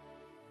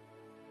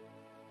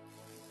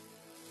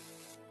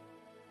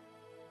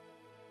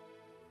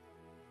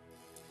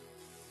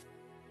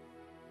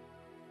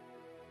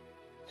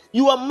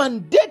 You are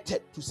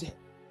mandated to serve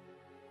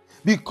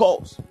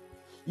because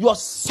your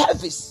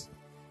service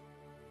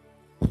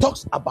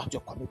talks about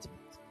your commitment.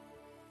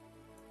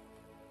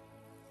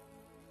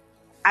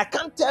 I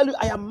can't tell you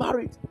I am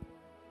married,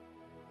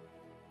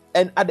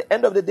 and at the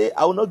end of the day,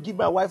 I will not give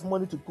my wife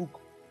money to cook.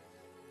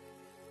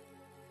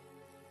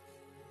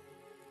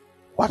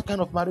 What kind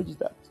of marriage is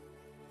that?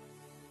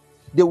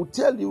 They will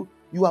tell you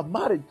you are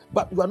married,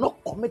 but you are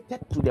not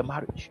committed to the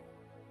marriage.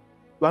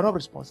 You are not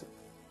responsible.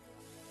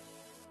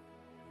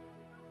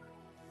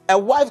 A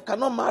wife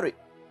cannot marry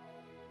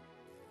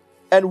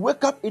and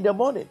wake up in the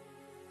morning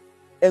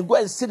and go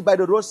and sit by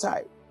the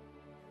roadside,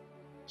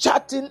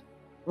 chatting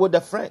with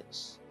the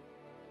friends,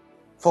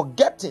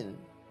 forgetting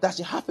that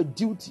she has a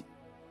duty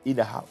in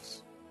the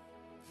house.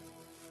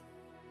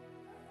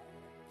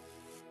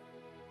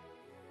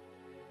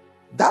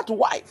 That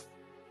wife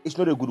is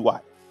not a good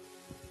wife.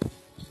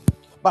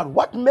 But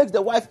what makes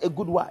the wife a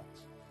good wife?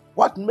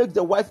 What makes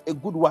the wife a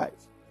good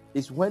wife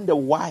is when the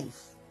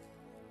wife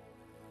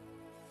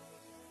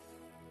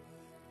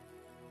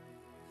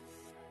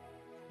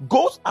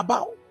goes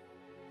about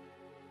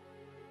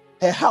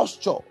her house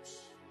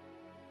chores,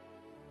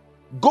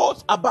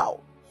 goes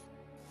about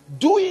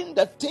doing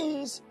the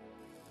things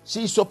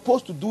she is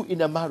supposed to do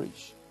in a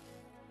marriage.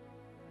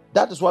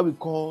 That is what we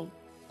call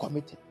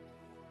committed.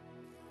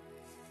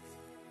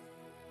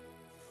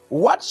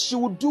 What she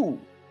will do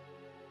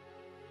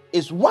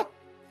is what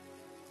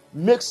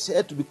makes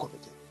her to be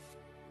committed.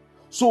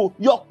 So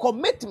your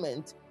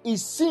commitment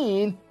is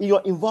seen in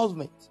your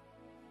involvement.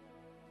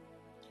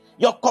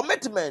 Your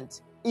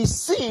commitment is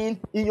seen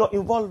in your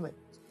involvement.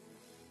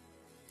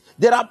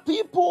 There are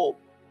people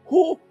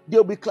who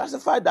they'll be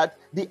classified that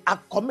they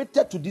are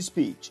committed to this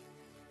page.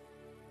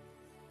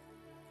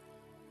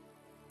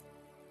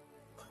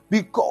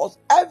 Because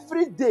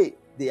every day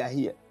they are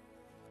here.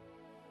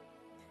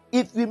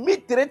 If we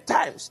meet 3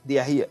 times, they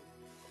are here.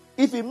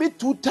 If we meet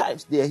 2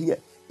 times, they are here.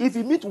 If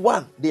we meet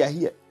 1, they are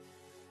here.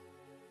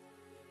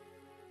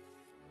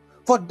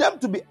 For them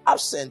to be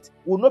absent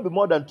will not be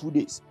more than 2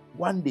 days,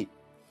 1 day.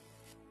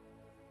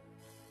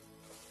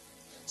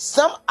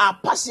 Some are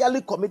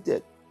partially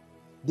committed.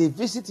 They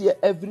visit here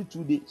every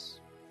 2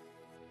 days.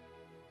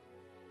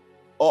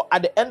 Or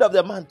at the end of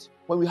the month,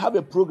 when we have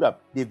a program,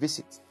 they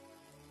visit.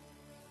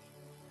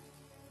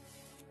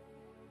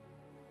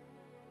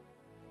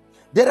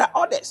 There are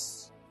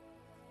others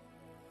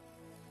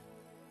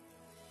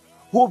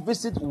who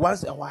visit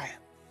once a while.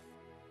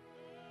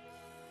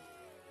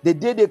 The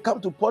day they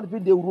come to Port View,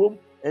 they roam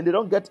and they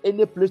don't get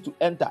any place to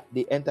enter.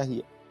 They enter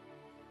here.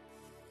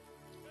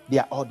 They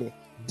are all there.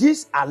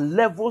 These are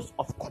levels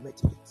of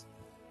commitment.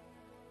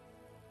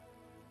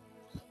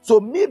 So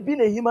me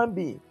being a human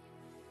being,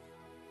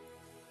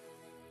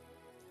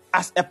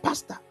 as a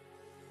pastor,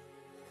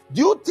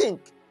 do you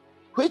think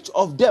which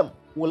of them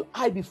will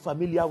I be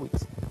familiar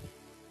with?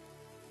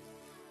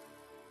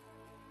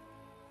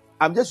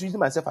 I'm just using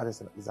myself as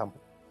an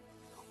example.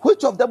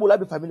 Which of them will I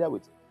be familiar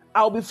with?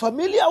 I'll be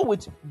familiar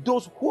with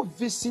those who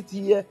visit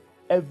here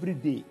every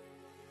day.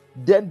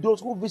 Then those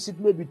who visit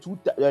maybe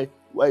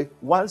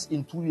once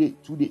in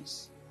 2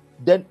 days.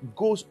 Then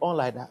goes on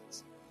like that.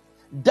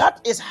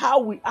 That is how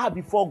we are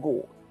before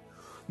God.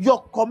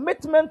 Your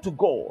commitment to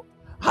God.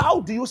 How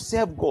do you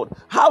serve God?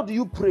 How do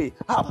you pray?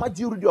 How much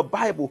do you read your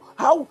Bible?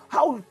 How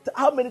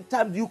many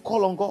times do you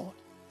call on God?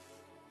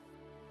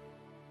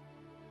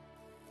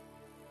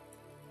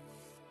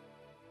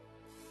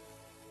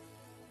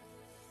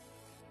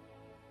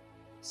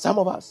 Some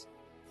of us,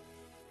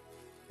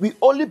 we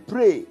only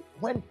pray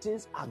when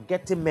things are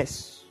getting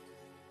messy.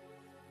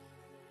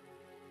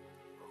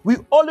 We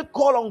only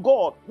call on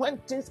God when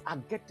things are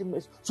getting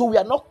messy. So we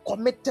are not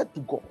committed to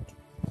God.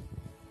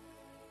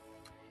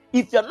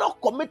 If you're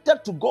not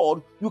committed to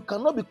God, you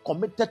cannot be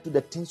committed to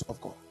the things of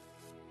God.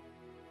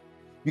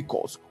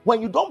 Because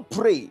when you don't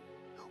pray,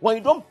 we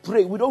don't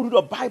read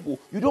the Bible,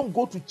 you don't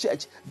go to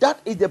church, that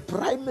is the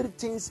primary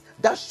things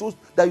that shows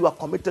that you are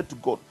committed to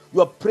God.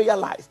 Your prayer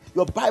life,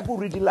 your Bible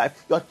reading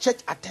life, your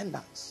church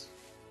attendance.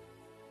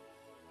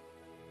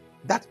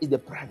 That is the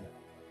primary.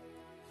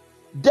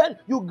 Then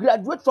you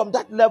graduate from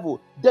that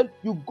level. Then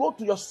you go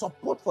to your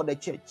support for the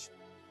church.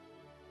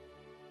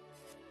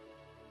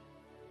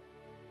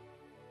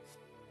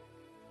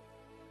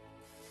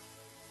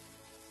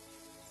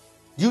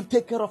 Do you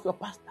take care of your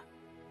pastor?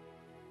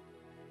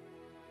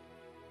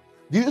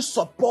 Do you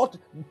support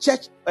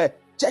church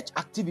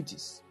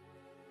activities?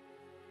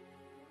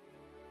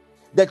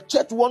 The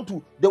church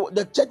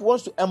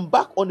wants to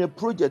embark on a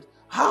project.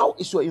 How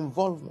is your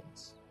involvement?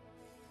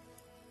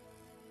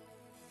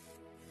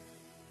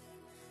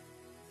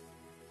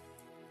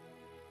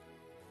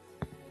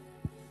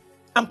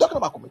 I'm talking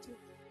about commitment.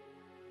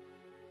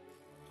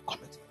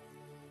 Commitment.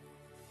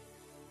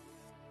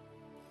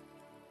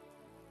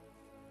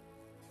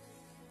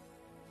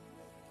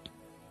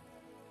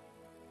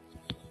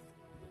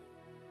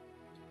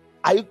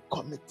 Are you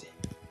committed?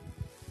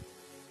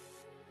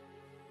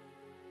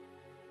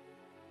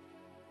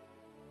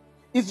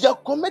 If you're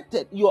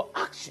committed, your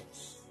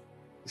actions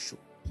show.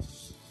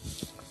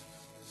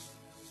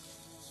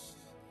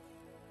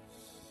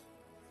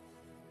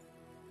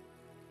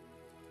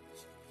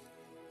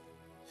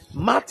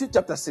 Matthew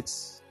chapter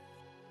 6,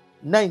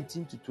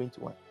 19 to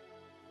 21.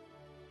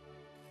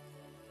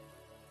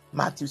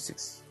 Matthew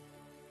 6,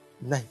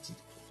 19.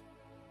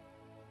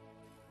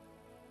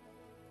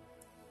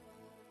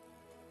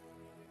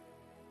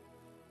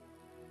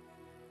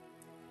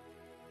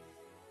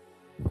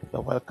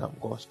 You're welcome,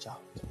 God's child.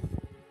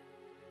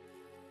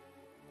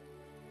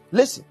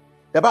 Listen,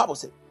 the Bible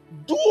says,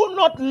 do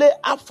not lay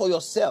up for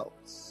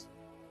yourselves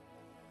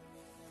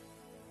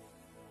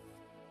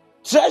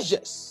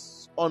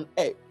treasures on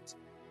earth,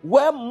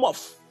 where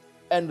moth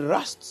and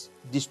rust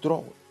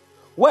destroy,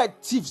 where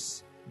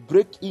thieves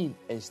break in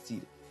and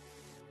steal.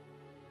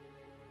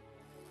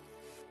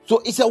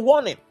 So it's a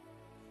warning.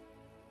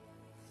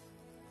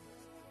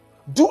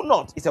 Do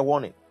not, it's a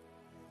warning.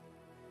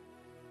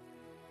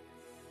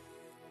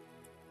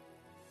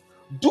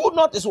 Do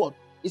not is what?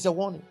 It's a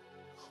warning.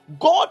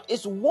 God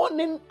is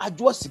warning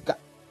Ajwasika.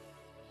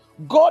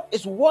 God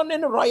is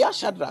warning Royal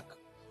Shadrach.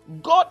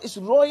 God is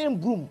warning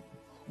Broom.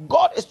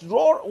 God is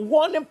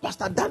warning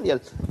Pastor Daniel.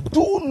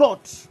 Do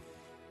not.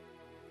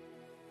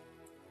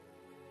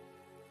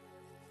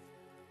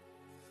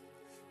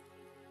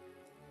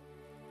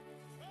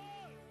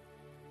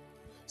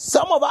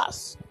 Some of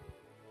us,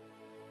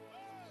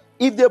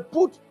 if they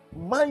put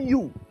Man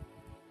U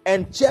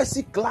and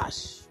Chelsea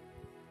clash,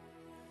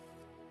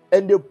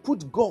 and they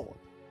put God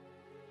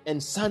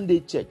and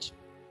Sunday church,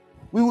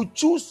 we will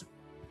choose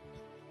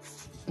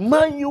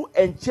Man U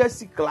and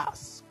Chelsea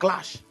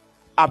clash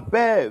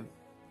above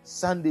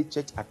Sunday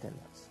church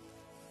attendance.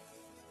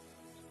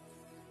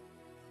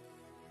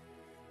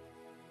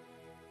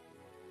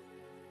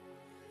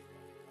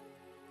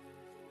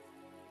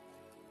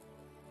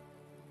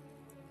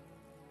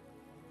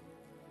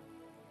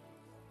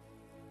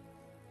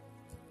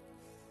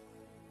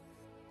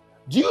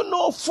 Do you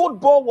know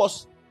football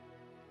was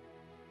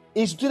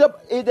instituted?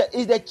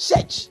 Is the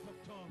church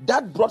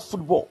that brought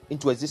football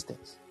into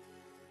existence?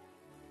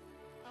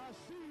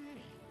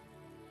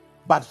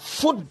 But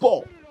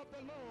football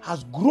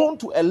has grown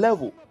to a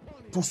level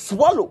to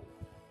swallow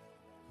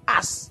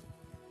us,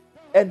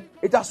 and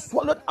it has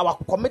swallowed our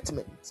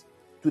commitment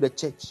to the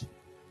church.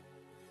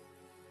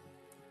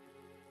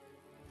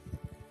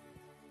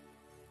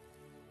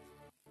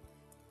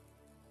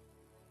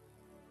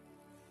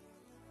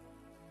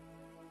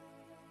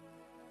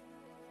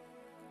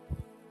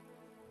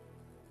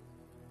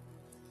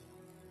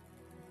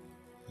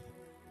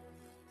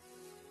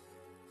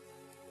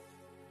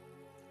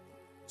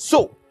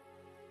 So,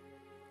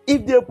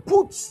 if they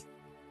put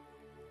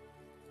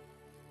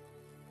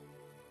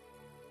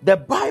the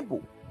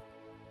Bible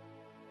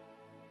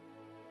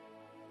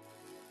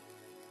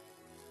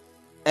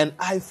and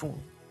iPhone,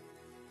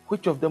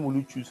 which of them will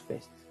you choose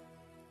first?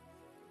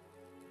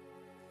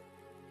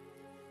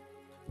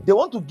 They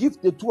want to give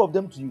the two of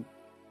them to you,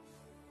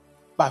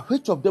 but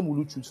which of them will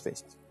you choose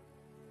first?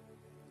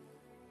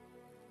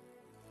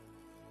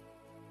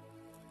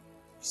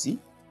 See?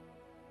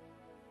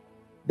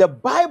 The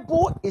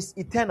Bible is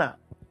eternal.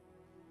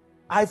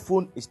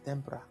 iPhone is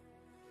temporal.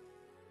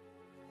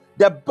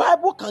 The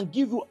Bible can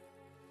give you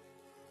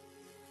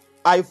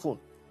iPhone,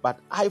 but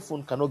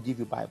iPhone cannot give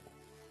you Bible.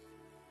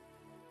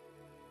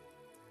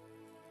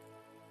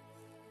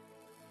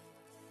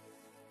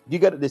 Do you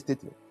get the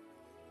statement?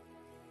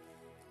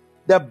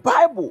 The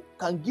Bible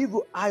can give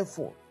you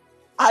iPhone.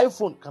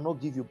 iPhone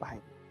cannot give you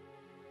Bible.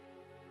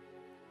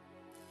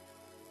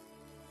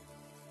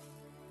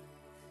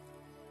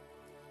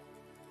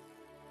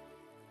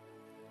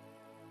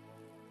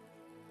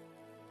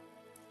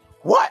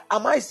 Why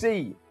am I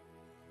saying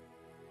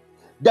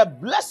the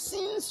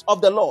blessings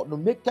of the Lord will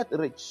make it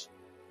rich,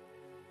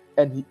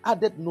 and he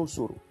added no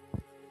sorrow?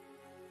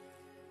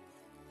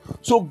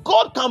 So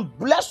God can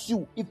bless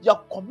you if you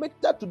are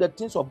committed to the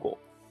things of God.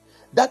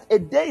 That a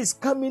day is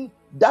coming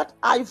that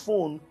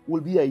iPhone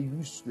will be a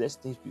useless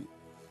thing to you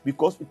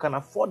because you can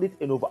afford it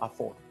and over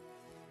afford.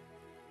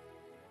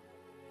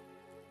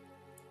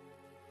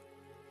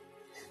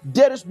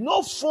 There is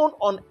no phone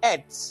on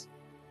earth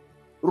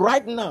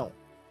right now.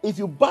 If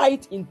you buy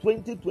it in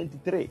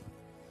 2023,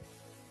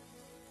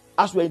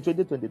 as we're in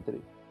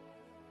 2023,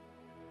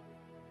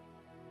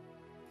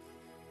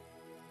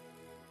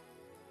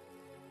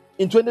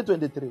 in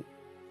 2023,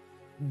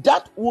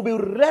 that will be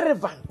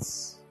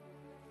relevant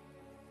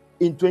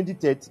in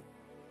 2030.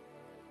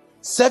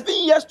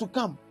 7 years to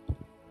come,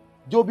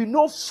 there will be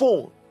no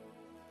phone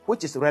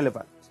which is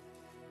relevant.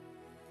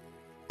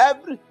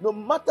 No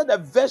matter the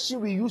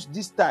version we use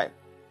this time,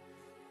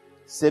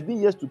 7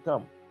 years to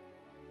come,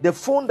 the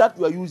phone that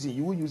you are using,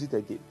 you will use it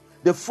again.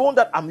 The phone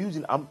that I'm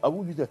using, I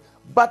will use it.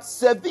 But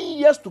 7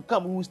 years to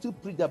come, we will still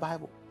preach the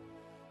Bible.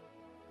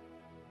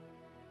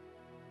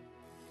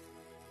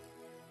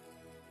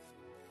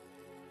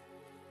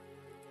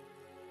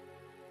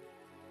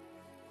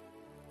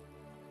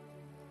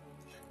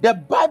 The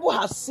Bible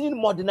has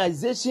seen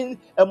modernization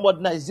and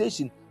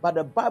modernization, but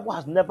the Bible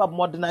has never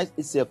modernized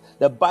itself.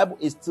 The Bible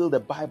is still the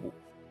Bible.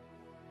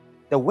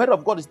 The Word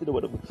of God is still the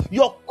Word of God.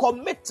 Your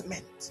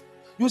commitment.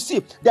 You see,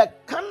 the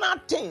carnal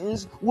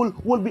things will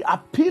be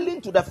appealing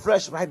to the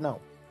flesh right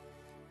now.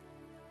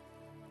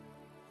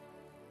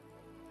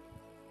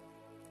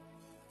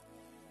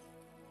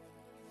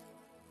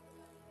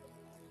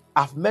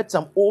 I've met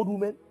some old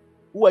women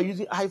who are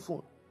using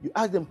iPhone. You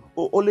ask them,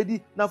 oh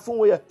lady, now phone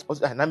where?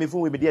 Now my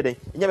phone will be there.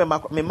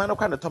 My man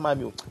kind of told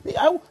me,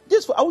 I will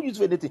use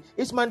for anything.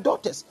 It's my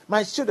daughters,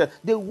 my children.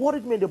 They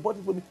worried me. They bought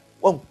it for me.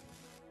 Oh,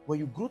 when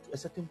you grow to a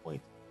certain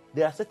point,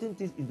 there are certain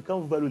things it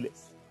becomes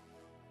valueless.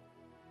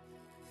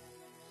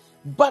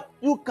 But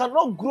you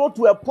cannot grow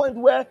to a point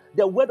where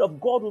the Word of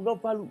God will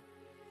not value.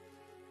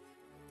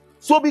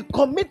 So be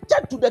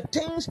committed to the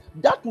things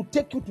that will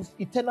take you to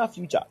eternal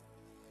future,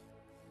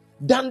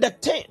 than the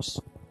things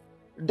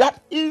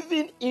that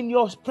even in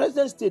your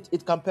present state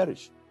it can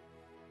perish.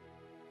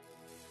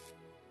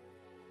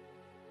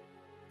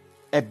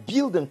 A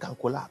building can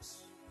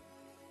collapse.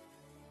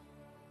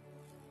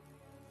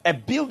 A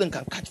building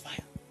can catch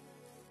fire.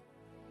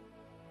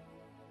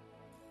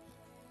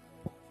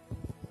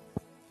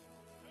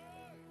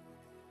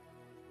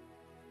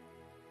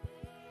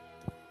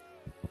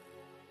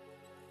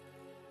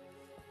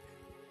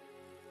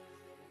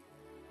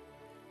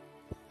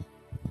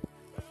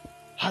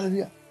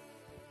 Hallelujah.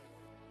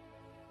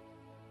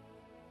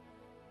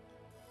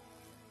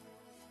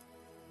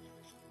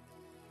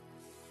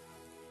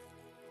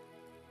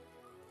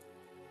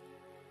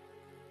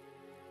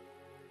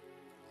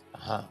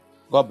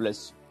 God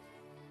bless you.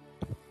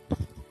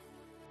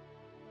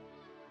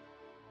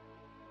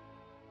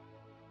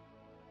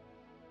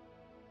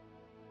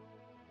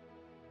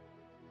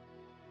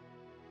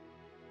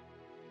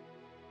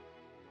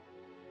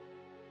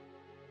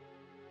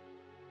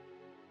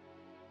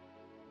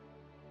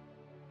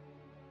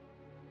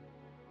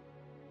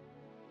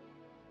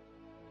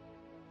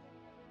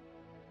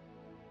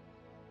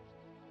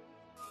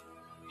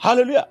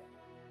 Hallelujah.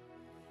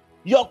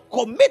 Your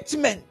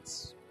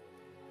commitment.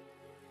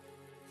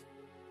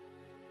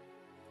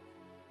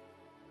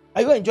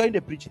 Are you enjoying the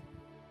preaching?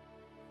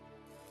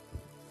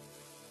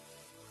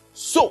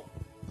 So,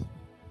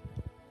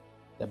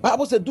 the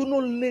Bible said, do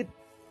not lay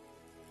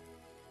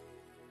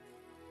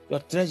your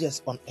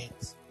treasures on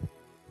earth.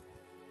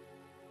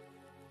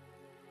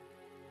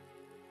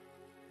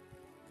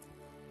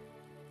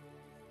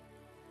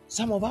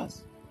 Some of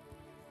us,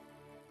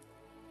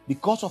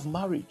 because of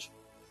marriage,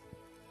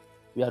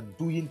 we are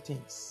doing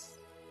things.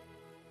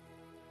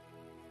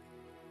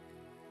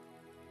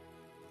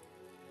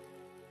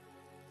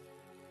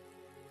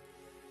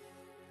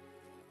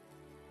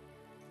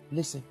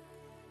 Listen.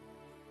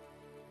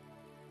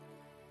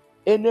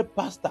 Any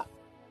pastor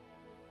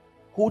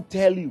who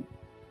tell you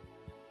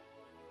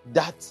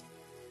that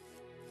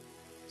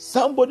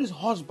somebody's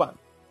husband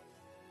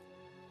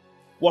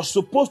was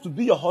supposed to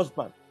be your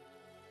husband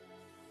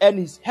and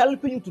is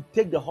helping you to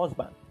take your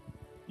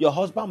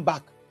husband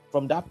back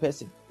from that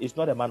person is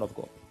not a man of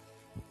God.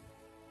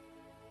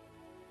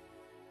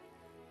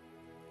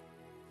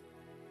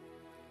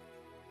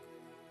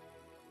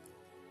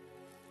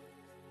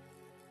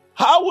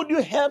 How would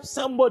you help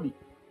somebody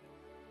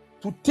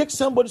to take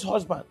somebody's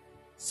husband,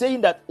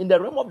 saying that in the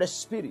realm of the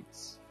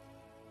spirits,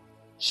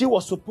 she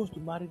was supposed to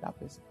marry that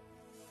person?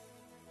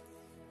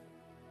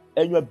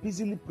 And you are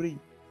busily praying.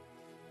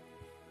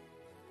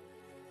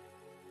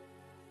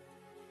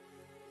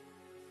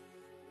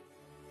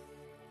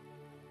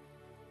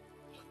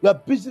 You are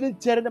busily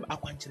telling them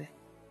akwanchire.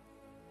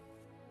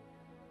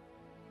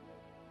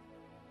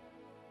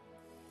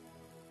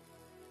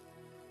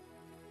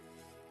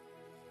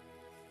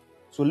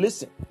 So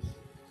listen.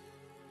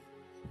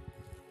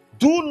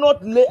 Do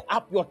not lay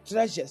up your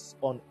treasures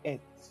on earth,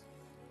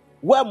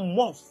 where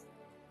moth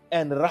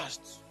and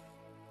rust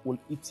will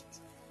eat it.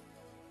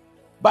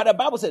 But the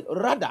Bible said,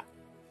 rather,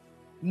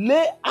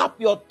 lay up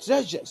your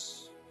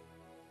treasures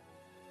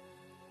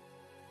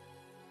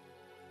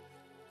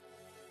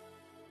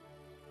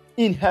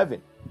in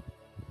heaven,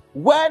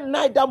 where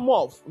neither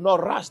moth nor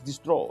rust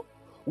destroy,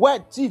 where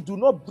thieves do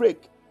not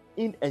break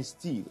in and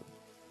steal.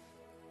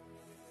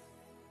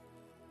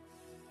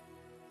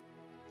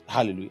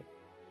 Hallelujah.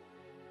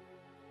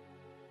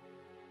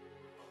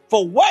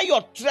 For where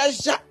your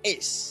treasure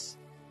is,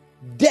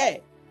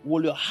 there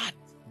will your heart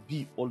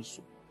be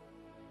also.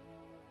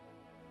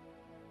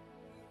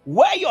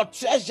 Where your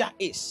treasure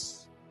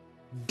is,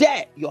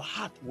 there your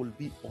heart will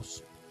be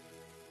also.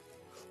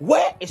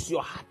 Where is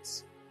your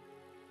heart?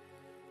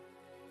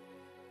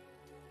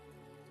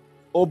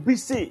 Obi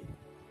say,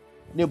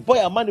 ne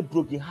boy a man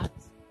broken heart.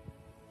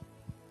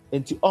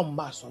 Enti on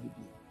mass or the be.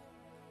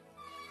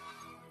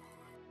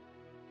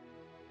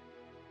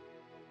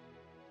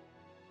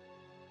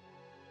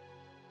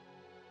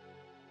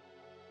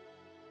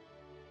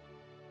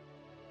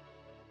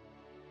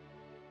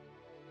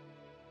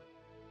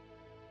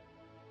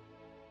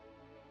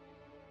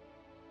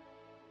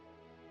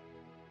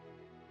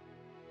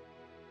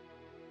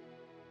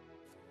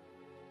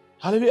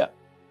 Hallelujah.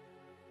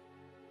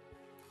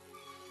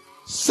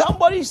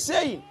 Somebody is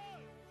saying,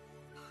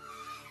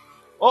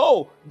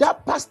 oh,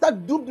 that pastor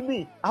duped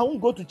me. I won't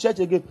go to church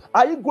again.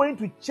 Are you going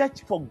to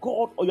church for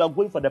God or you are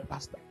going for the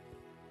pastor?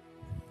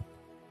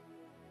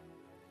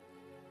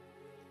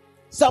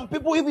 Some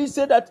people even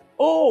say that,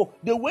 oh,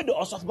 the way the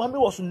Osaf Mami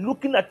was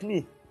looking at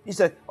me, he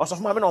said, Osaf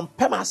Mami on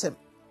Pemasem.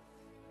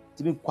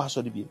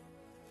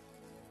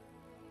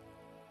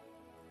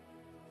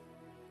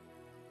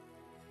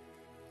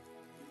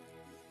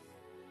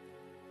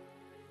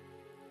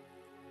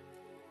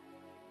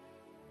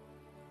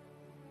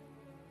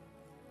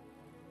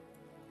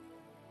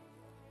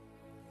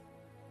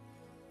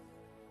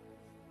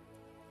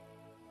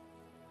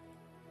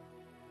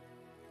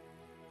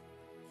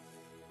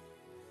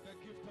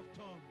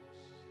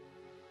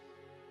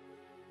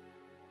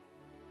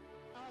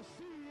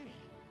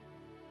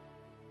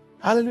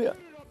 Hallelujah.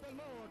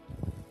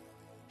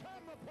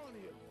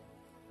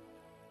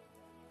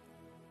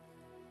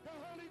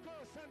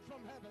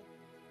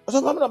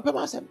 Osaf Mami on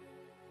Pemasem.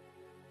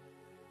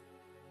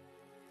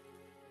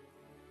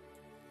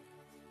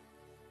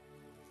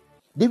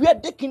 The way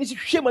they can see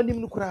shame on him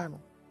no kurano.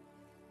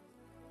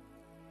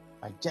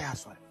 I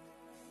just want.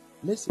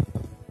 Listen.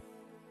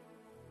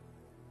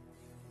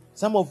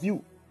 Some of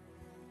you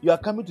are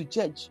coming to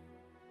church.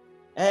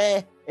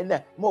 And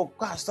more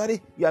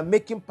sorry, you are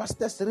making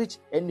pastors rich,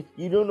 and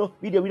you don't know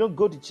we don't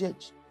go to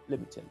church. Let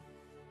me tell you.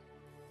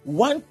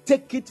 One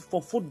ticket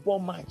for football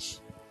match.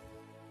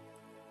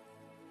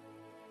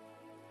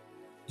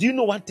 Do you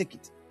know one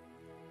ticket?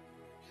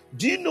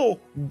 Do you know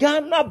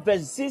Ghana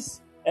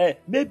versus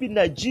maybe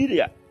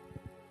Nigeria?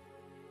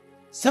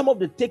 Some of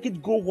the tickets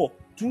go for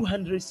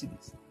 200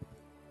 cedis.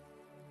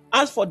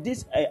 As for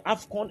this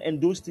AFCON and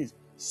those things,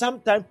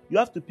 sometimes you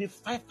have to pay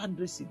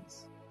 500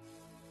 cedis.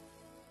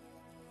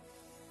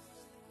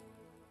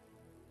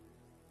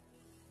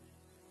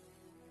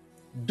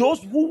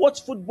 Those who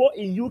watch football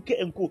in UK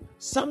and co,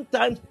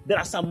 sometimes there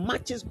are some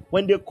matches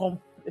when they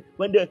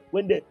convert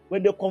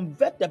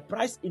the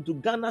price into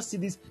Ghana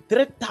cedis,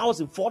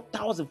 3,000,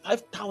 4,000,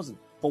 5,000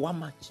 for one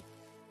match.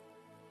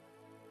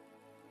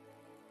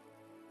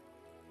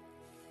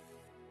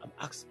 I'm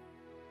asking,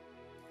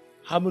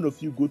 how many of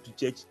you go to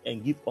church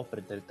and give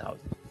offering 3,000?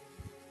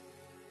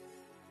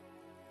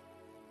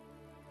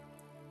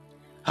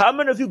 How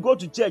many of you go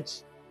to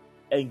church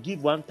and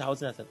give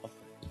 1,000 as an offering?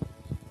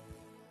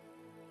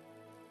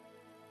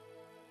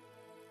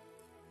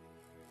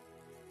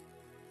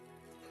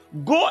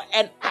 Go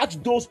and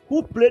ask those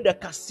who play the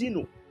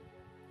casino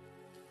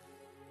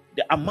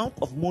the amount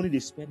of money they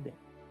spend there.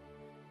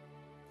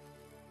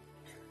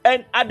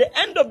 And at the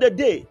end of the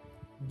day,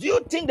 do you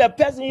think the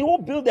person who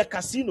built the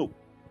casino,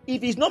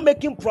 if he's not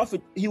making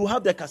profit, he will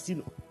have the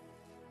casino?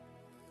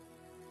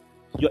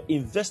 Your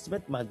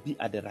investment must be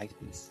at the right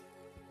place.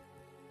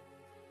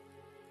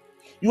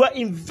 You are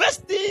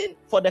investing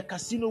for the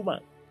casino man.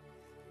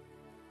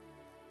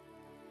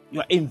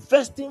 You are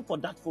investing for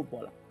that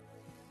footballer.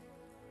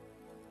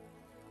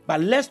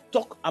 But let's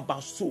talk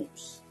about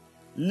souls.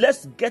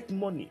 Let's get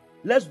money.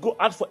 Let's go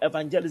out for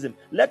evangelism.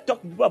 Let's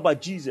talk to people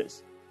about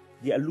Jesus.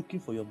 They are looking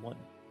for your money.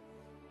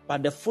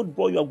 But the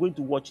football you are going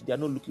to watch, they are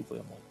not looking for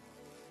your money.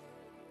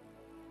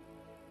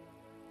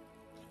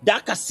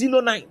 That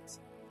casino night,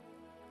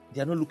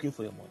 they are not looking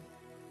for your money.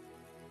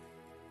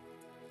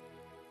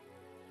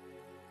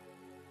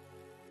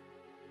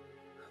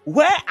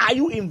 Where are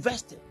you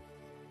investing?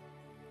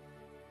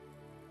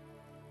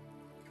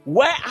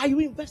 Where are you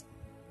investing?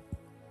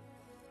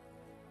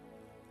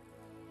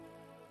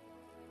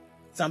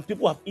 Some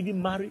people have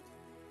even married.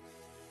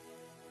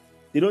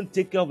 They don't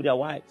take care of their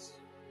wives.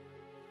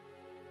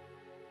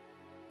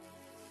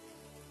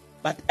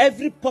 But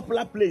every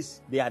popular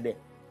place, they are there.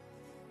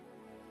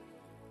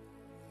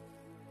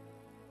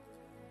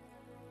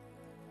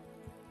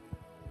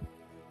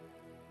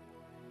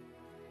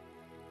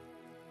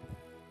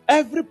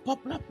 Every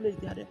popular place,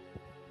 they are there.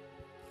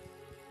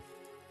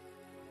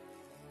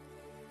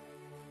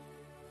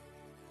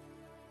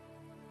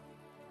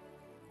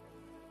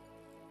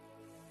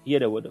 Hear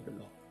the word of the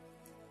Lord.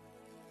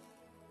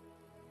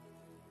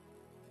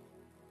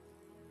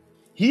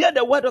 Hear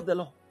the word of the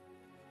Lord.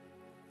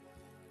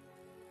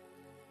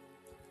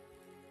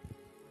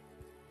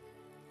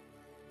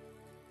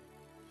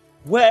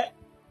 Where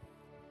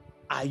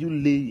are you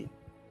laying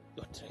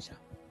your treasure?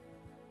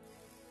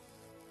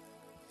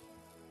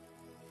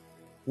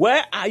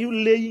 Where are you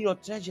laying your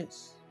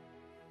treasures?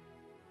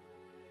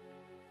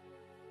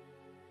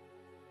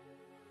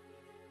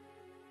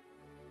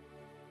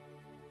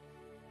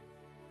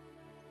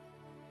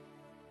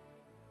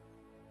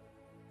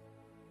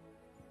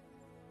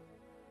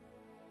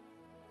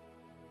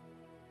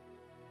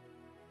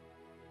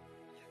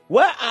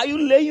 Where are you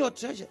laying your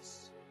treasures?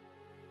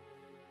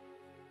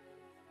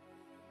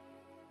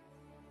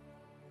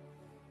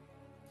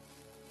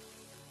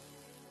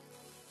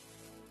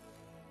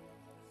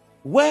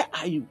 Where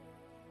are you?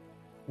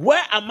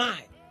 Where am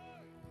I?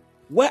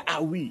 Where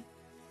are we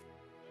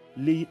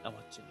laying our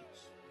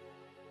treasures?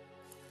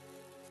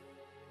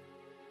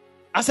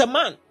 As a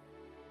man,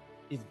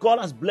 if God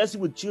has blessed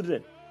you with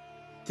children,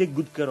 take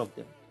good care of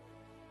them.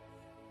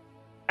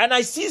 And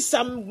I see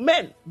some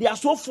men, they are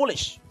so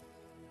foolish.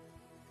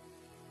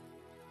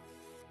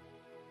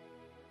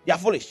 They are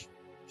foolish.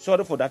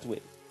 Sorry for that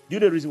word. Do you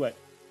know the reason why?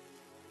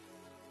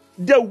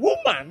 The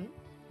woman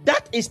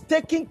that is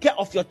taking care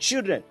of your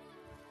children,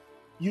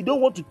 you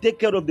don't want to take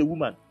care of the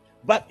woman,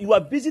 but you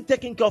are busy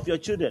taking care of your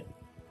children.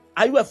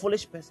 Are you a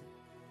foolish person?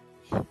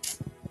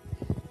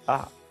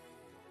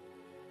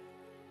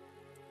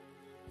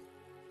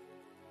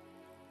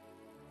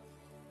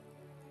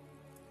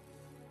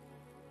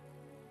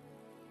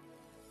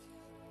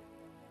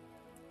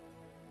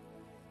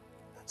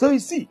 So you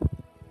see,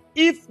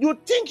 if you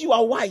think you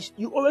are wise,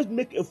 you always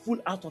make a fool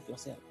out of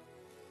yourself.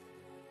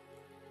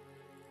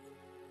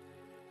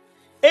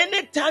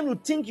 Anytime you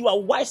think you are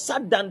wiser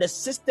than the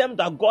system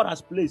that God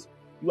has placed,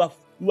 you are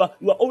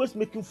always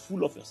making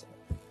fool of yourself.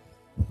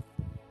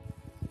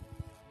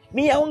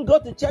 Me, I won't go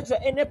to church for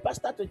any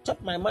pastor to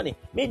chop my money.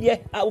 Me,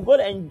 I will go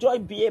to enjoy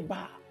beer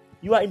bar.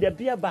 You are in the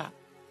beer bar.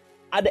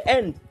 At the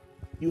end,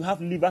 you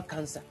have liver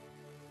cancer.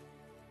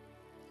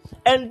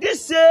 And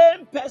this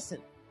same person,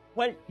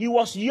 when he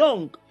was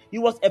young, he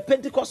was a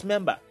Pentecost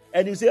member,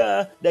 and you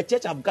say, the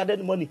church have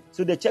gathered money,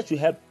 so the church will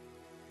help.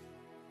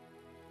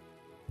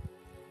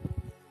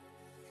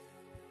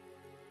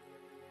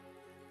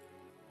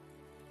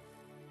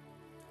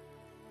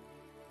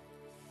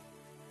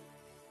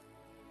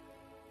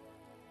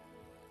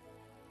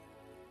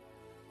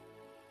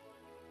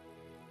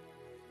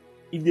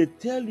 If they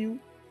tell you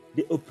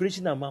the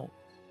operation amount,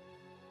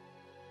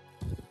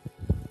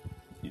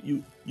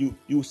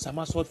 you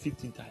somersault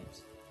 15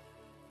 times.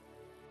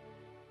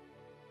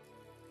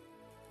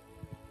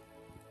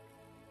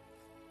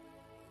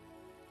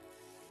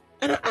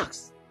 And I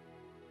ask,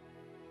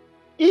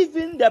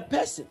 even the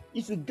person,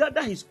 if you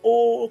gather his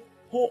whole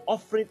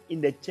offering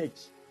in the church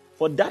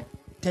for that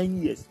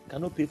 10 years,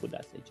 cannot pay for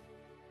that surgery.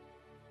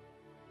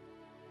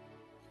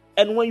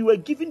 And when you were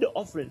giving the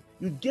offering,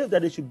 you gave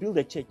that they should build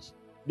a church,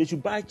 they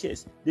should buy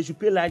chairs, they should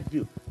pay light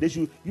bill, they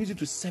should use it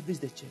to service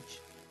the church.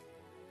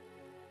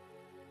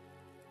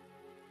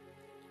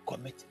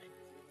 Commitment.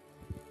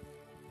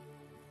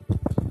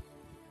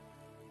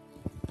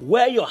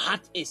 Where your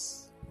heart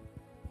is,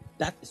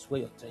 that is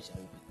where your treasure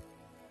will be.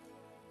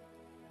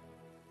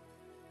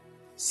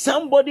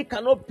 Somebody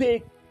cannot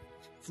pay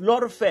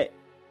floor fare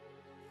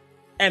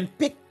and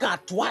pick car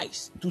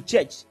twice to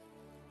church,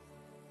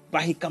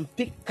 but he can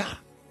pick car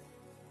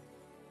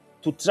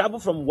to travel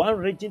from one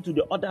region to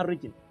the other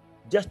region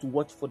just to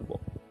watch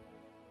football.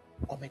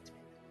 Commitment.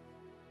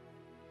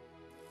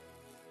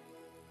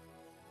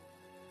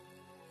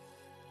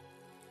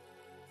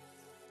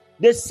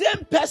 The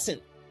same person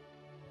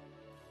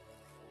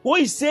who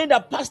is saying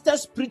that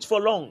pastors preach for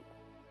long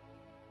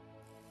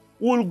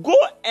will go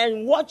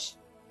and watch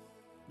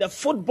the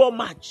football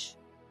match.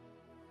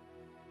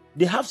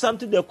 They have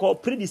something they call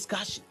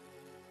pre-discussion.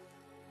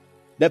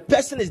 The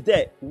person is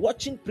there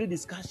watching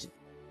pre-discussion.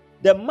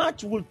 The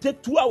match will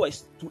take 2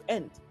 hours to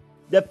end.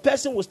 The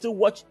person will still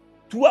watch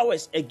 2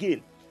 hours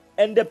again.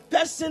 And the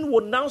person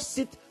will now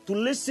sit to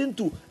listen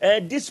to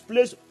this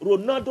place.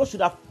 Ronaldo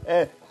should have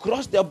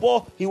crossed the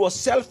ball. He was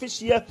selfish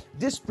here.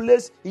 This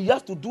place, he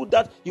has to do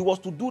that. He was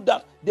to do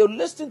that. They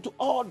listen to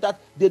all that.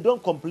 They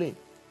don't complain.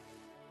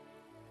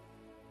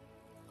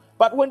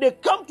 But when they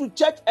come to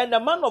church and the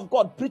man of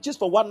God preaches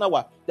for 1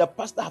 hour, the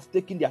pastor have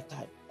taken their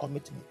time.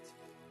 Commitment.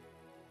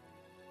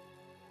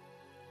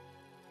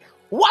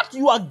 What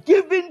you are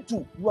given to,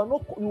 you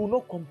will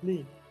not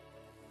complain.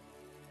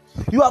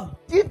 You have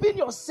given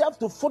yourself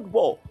to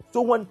football.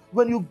 So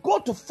when you go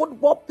to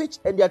football pitch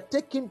and they are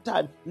taking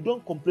time, you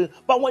don't complain.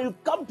 But when you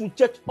come to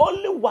church,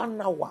 only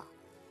 1 hour.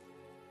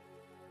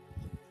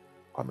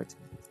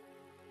 Commitment.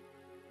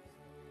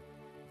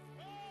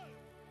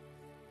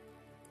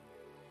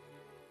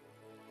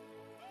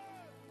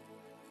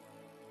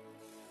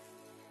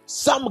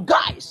 Some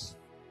guys,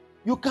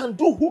 you can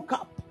do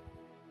hookup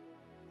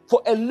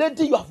for a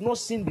lady you have not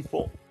seen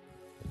before.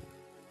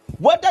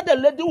 Whether the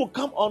lady will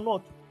come or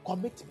not,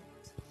 commitment.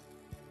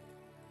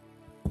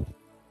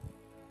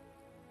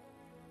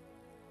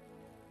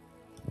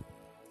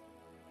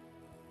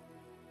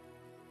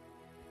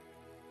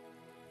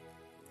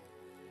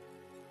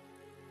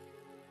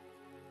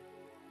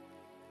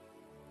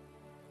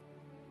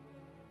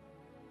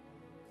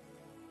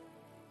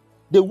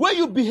 The way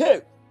you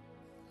behave,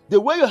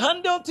 the way you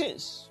handle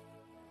things,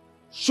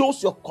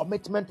 shows your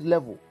commitment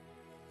level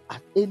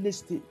at any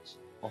stage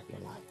of your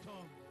life.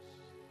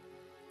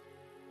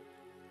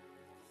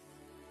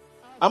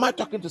 Am I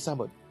talking to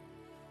somebody?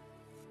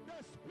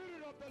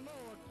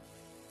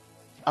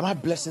 Am I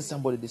blessing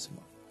somebody this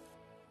month?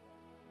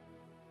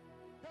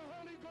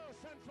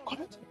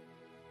 Commitment.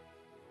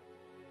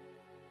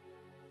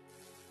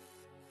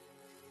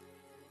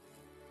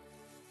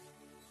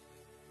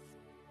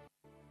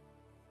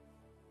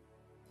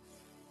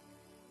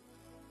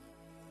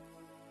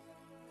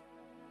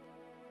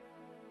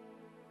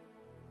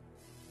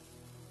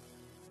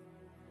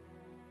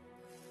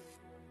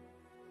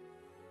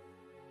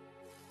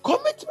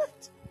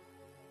 Commitment.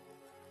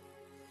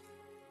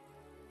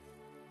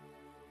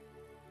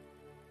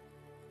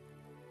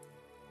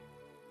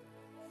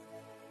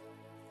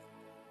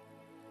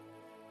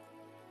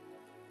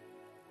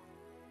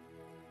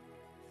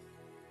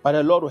 But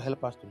the Lord will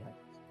help us tonight.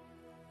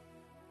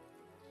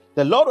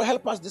 The Lord will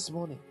help us this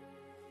morning.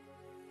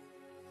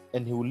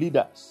 And He will lead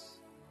us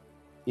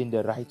in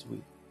the right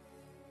way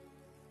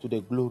to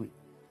the glory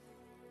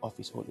of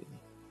His holy name.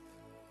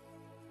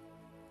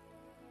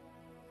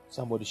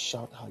 Somebody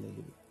shout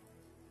hallelujah.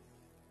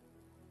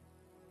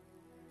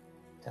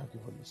 Thank you,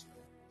 Holy Spirit.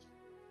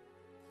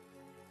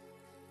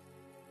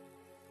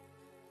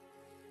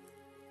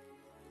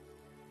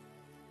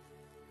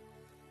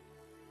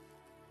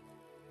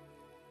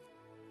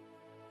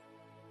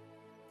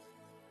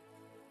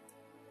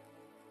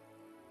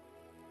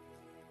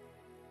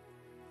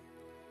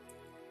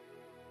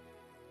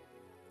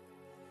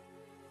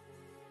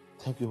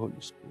 Thank you, Holy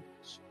Spirit.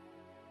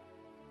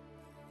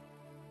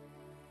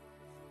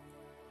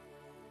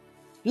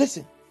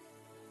 Listen.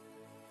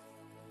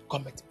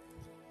 Commitment.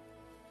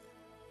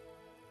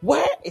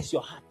 Where is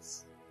your heart?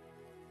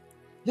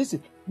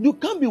 Listen, you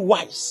can't be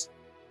wise.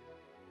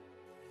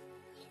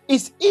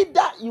 It's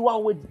either you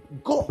are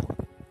with God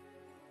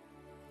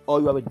or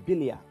you are with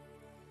Belial.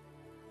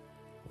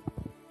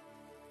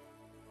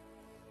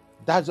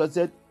 That's what I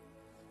said.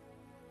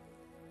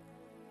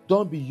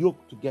 Don't be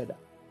yoked together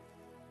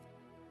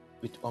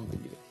with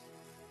unbelievers.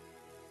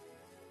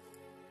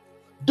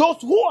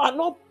 Those who are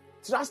not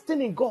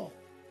trusting in God,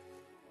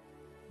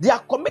 they are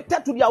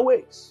committed to their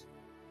ways.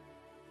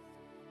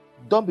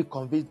 Don't be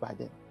convinced by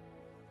them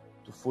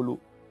to follow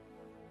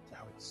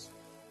their ways.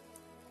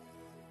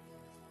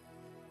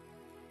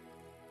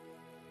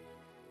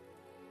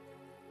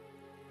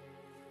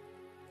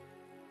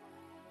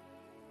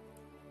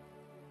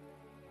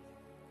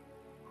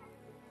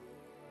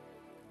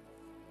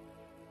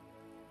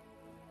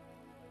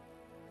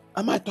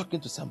 Am I talking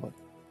to somebody?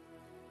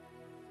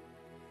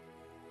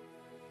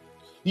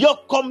 Your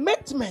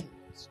commitment.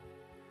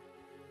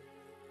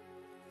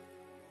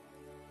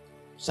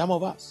 Some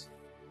of us,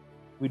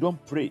 we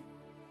don't pray.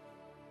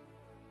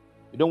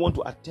 We don't want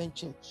to attend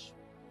church.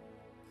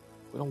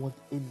 We don't want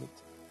to aim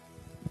it.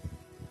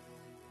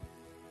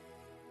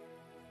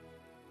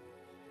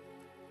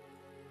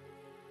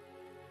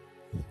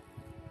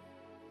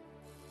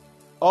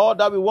 All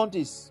that we want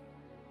is,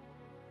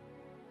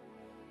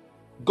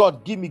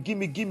 God, give me, give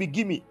me, give me,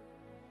 give me.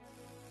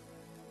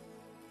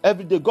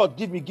 Every day, God,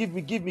 give me, give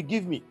me, give me,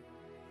 give me.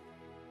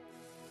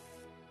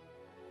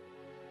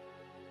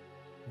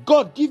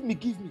 God, give me,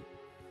 give me.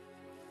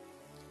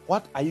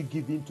 What are you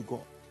giving to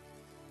God?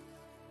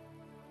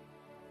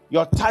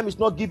 Your time is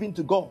not given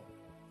to God.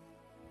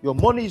 Your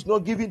money is not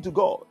given to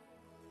God.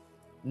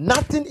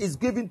 Nothing is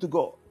given to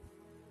God.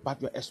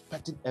 But you're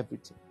expecting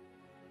everything.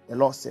 The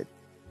Lord said,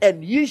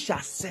 and ye shall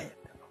serve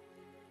the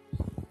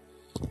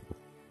Lord.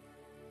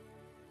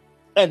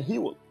 And He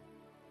will.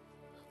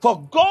 For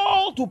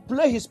God to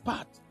play His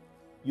part,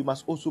 you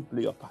must also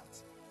play your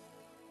part.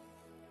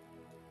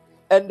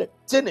 And the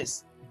thing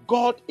is,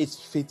 God is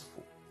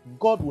faithful.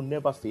 God will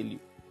never fail you.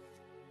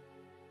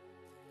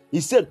 He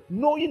said,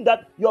 knowing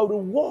that your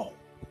reward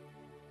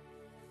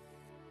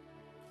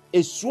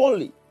is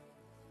surely,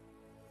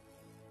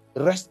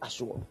 rest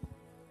assured.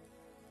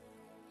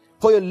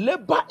 For your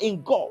labor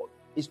in God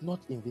is not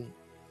in vain.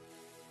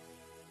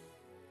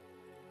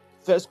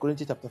 1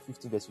 Corinthians chapter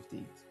 15, verse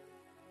 58.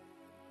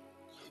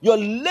 Your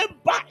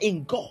labor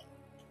in God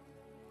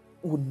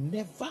will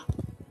never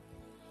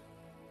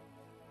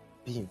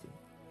be in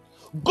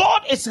vain.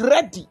 God is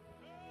ready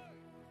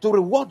to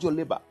reward your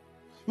labor.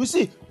 You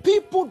see,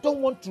 people don't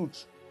want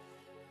truth.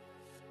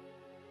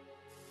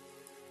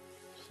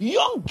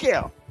 Young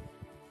girl,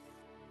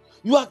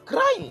 you are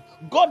crying,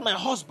 God, my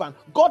husband,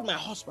 God, my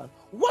husband.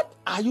 What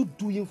are you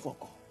doing for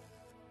God?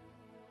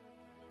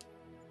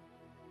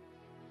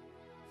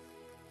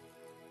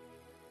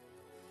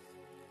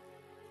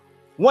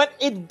 When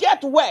it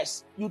gets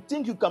worse, you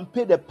think you can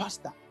pay the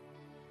pastor.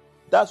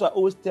 That's why I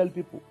always tell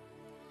people,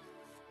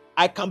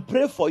 I can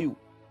pray for you,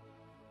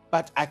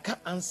 but I can't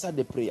answer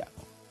the prayer.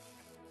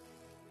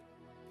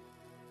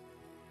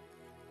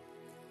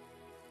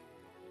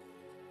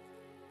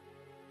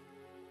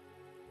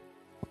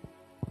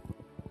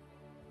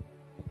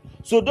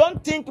 So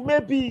don't think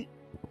maybe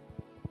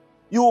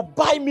you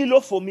buy Milo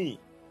for me.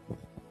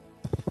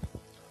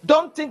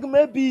 Don't think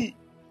maybe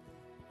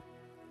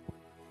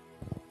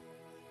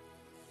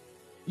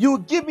you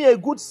give me a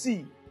good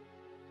seed.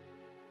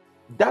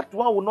 That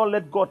one will not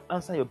let God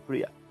answer your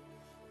prayer.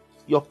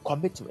 Your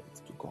commitment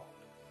to God.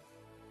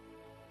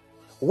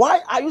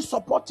 Why are you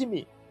supporting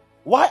me?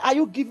 Why are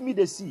you giving me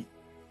the seed?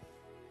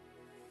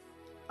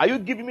 Are you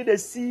giving me the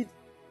seed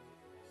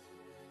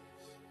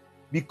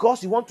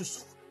because you want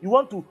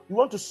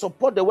to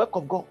support the work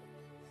of God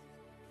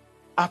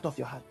out of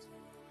your heart?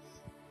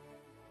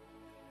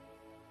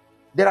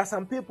 There are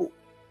some people,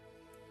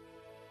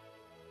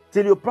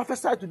 till you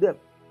prophesy to them,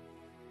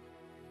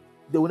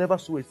 they will never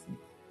sow a seed.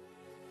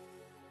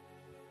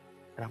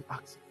 And I'm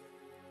asking,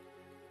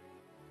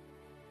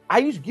 are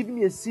you giving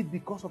me a seed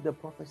because of the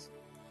prophecy?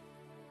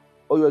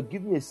 Or you are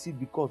giving me a seed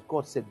because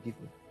God said give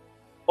me?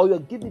 Or you are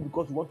giving me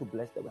because you want to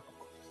bless the work of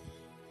God?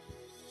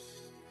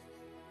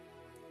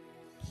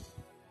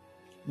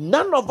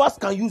 None of us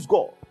can use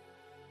God.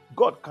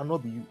 God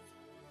cannot be used.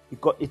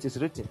 Because it is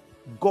written,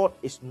 God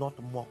is not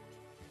mocked.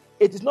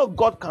 It is not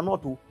God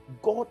cannot do.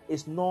 God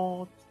is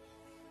not.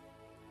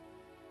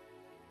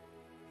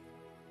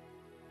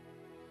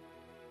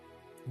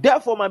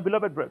 Therefore, my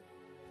beloved brethren,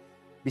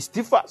 be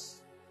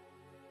steadfast,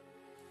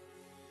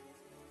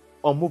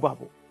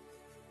 unmovable,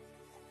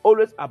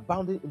 always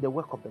abounding in the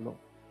work of the Lord.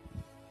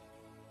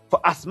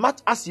 For as much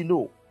as you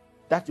know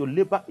that your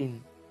labor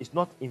is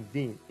not in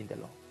vain in the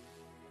Lord.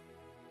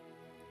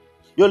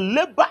 Your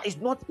labor is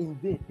not in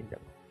vain in the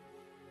Lord.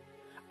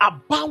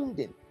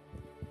 Abounding,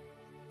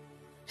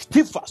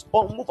 steadfast,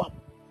 unmovable.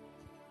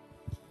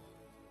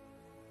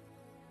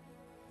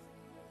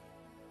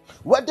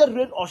 Whether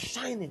rain or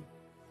shining,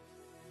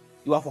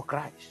 you are for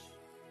Christ.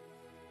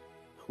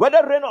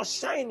 Whether rain or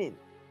shining,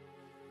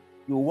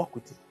 you walk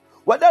with Him.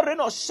 Whether rain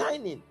or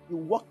shining, you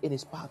walk in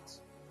His path.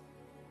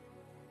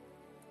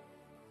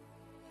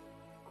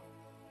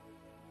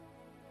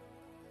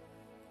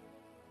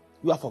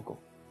 You are for God.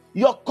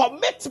 Your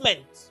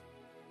commitment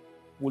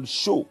will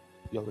show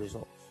your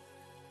results.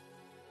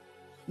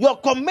 Your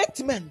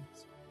commitment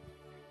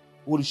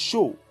will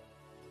show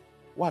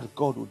what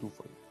God will do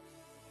for you.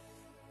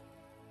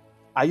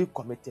 Are you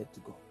committed to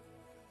God?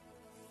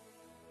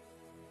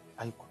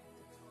 Are you committed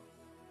to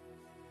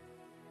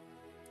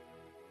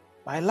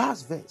God? My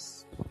last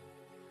verse.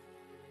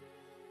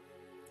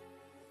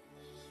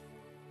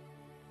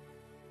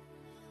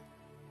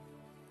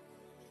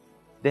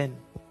 Then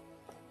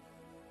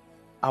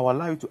I will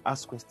allow you to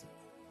ask questions.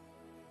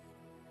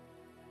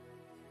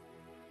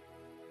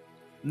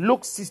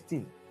 Luke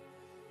 16,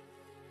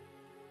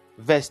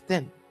 verse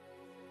 10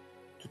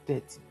 to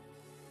 30.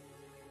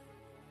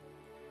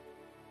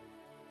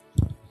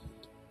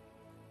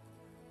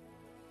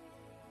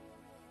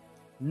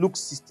 Luke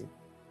 16,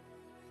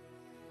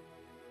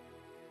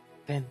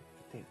 10 to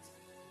 30.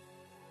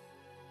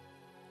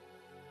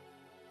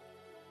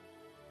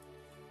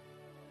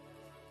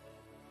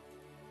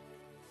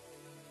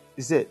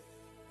 He said,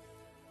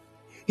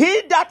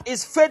 he that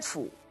is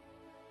faithful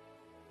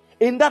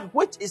in that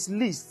which is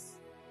least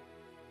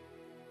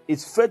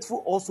is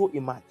faithful also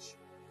in much.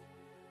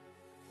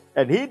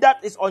 And he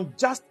that is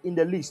unjust in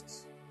the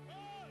least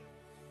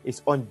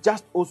is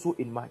unjust also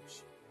in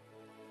much.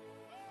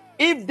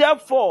 If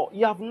therefore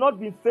you have not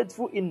been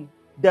faithful in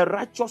the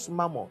righteous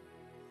mammon,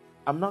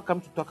 I'm not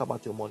coming to talk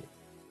about your money.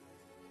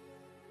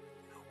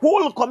 Who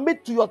will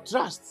commit to your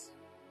trust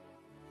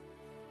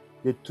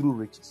the true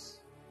riches?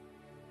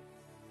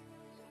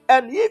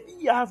 And if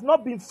you have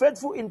not been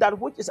faithful in that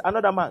which is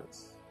another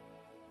man's,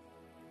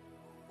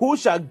 who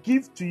shall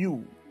give to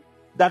you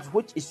that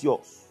which is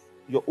yours,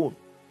 your own?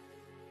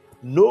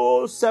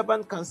 No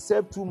servant can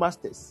serve two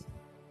masters,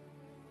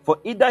 for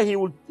either he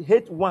will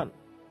hate one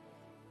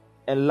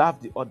and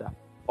love the other,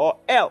 or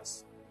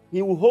else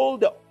he will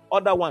hold the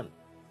other one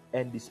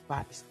and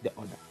despise the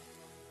other.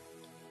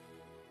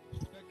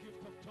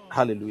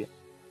 Hallelujah.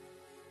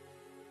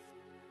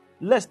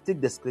 Let's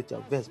take the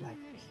scripture verse by verse.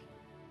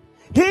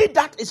 He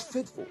that is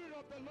faithful,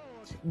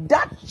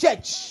 that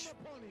church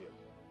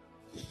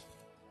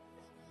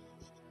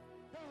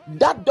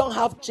that don't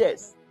have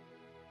chairs,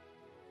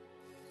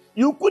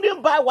 you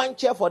couldn't buy one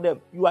chair for them.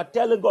 You are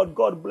telling God,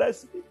 God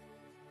bless me.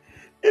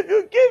 If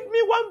you give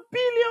me 1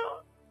 billion,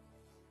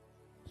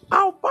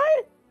 I'll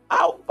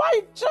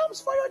buy drums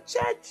for your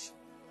church.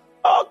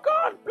 Oh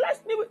God,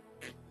 bless me.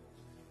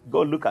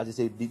 God look at you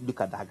and say,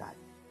 look at that guy.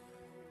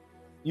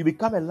 You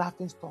become a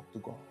laughing stock to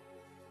God.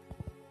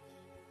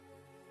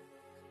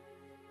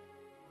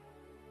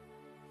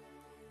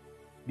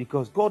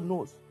 Because God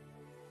knows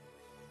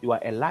you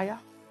are a liar,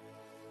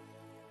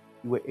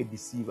 you are a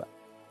deceiver.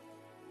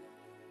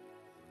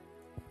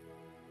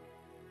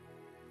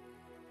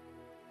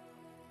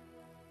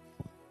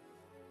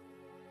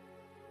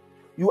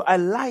 You are a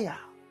liar,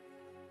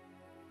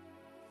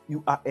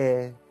 you are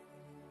a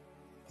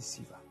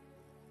deceiver.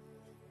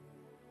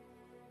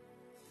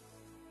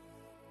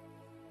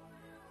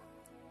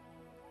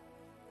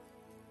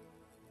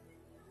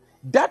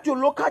 That your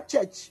local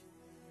church,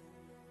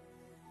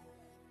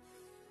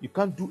 you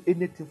can't do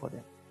anything for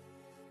them.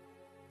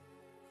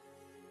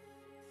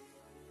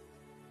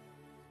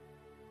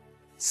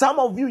 Some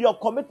of you, your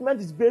commitment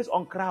is based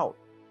on crowd.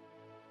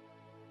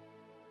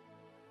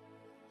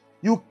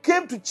 You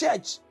came to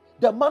church,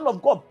 the man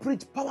of God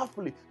preached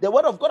powerfully. The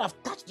word of God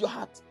have touched your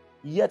heart.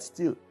 Yet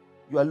still,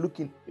 you are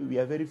looking, we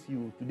are very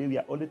few. Today we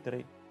are only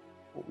 3.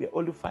 We are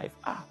only 5.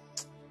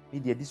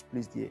 Media, this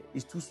place there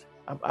is too.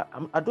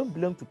 I don't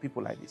belong to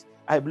people like this.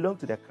 I belong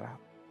to the crowd.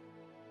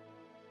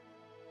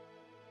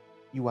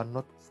 You are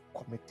not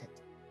committed.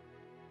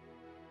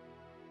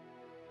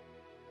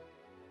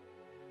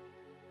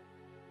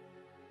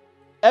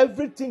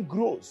 Everything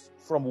grows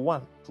from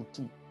 1 to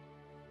 2.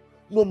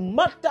 No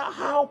matter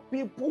how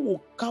people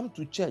will come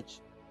to church,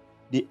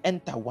 they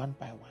enter one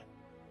by one.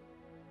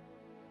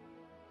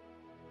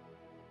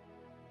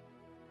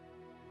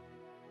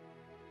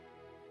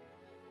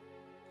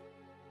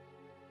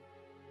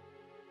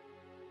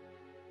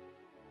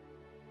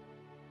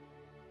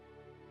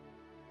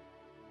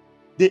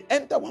 They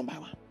enter one by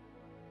one.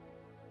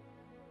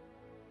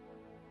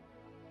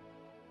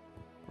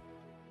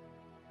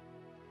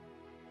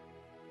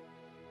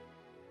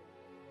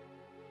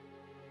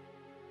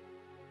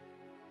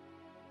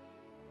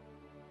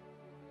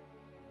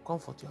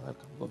 Comfort, you're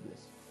welcome. God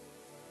bless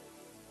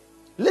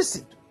you.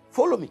 Listen,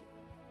 follow me.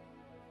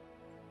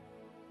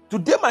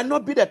 Today might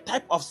not be the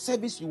type of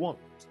service you want.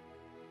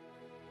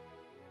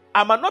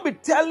 I might not be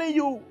telling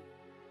you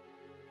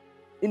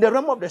in the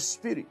realm of the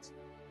spirit.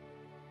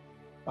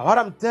 But what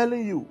I'm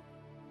telling you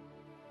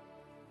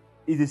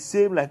is the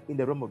same like in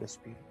the realm of the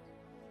spirit.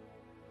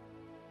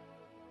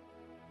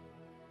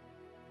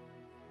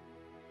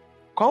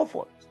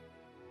 Comfort.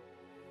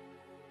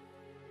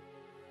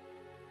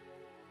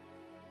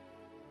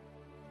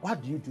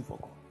 What do you do for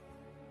God?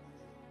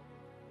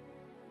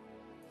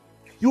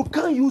 You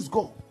can't use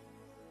God.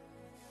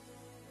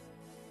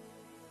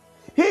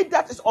 He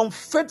that is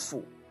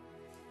unfaithful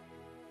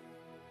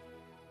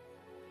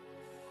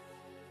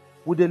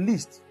with the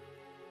least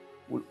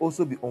will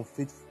also be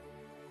unfaithful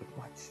with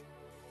much.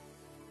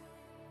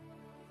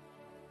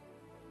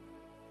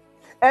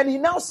 And he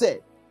now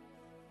said,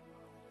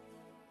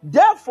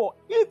 therefore,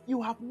 if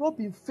you have not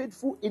been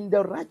faithful in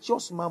the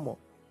righteous mammon,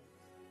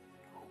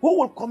 who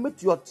will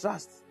commit your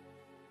trust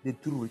the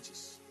true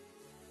riches?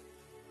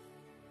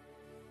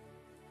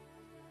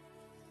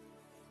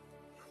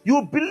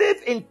 You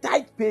believe in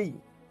tithe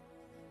paying.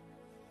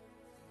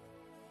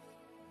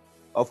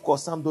 Of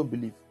course, some don't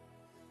believe.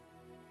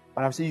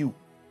 But I'm saying you.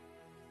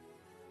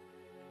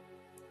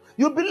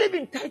 You believe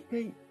in tithe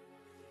paying.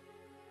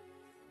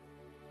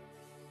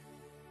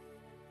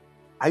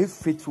 Are you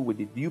faithful with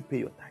it? Do you pay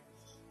your tithe?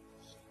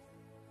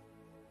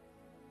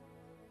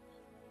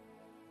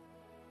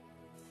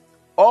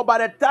 Or by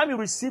the time you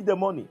receive the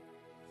money,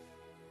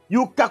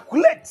 you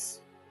calculate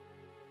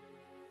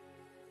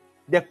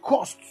the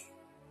cost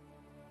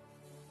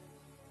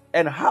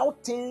and how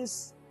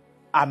things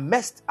are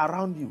messed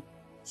around you.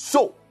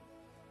 So,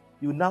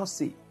 you now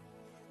say,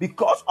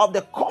 because of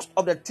the cost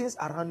of the things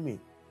around me,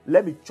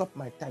 let me chop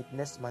my tithe.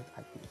 Next month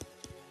I pay.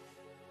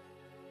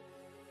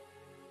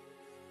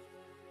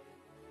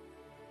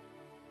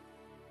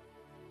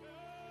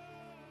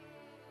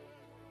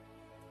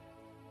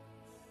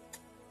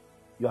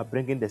 You are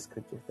bringing the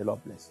scriptures. The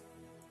Lord bless.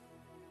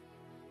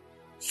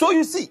 So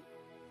you see,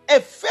 a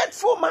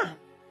faithful man,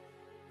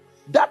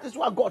 that is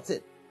what God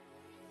said.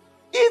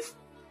 If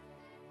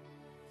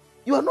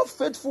you are not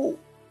faithful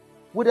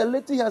with the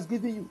little He has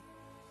given you,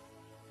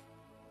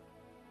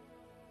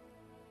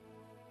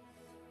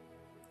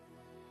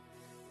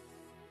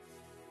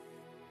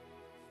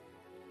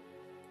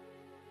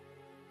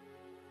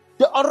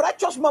 the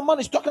unrighteous mammon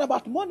is talking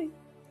about money.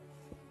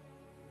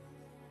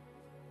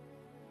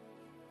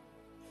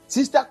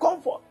 Sister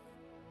Comfort,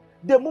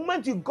 the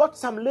moment you got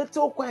some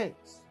little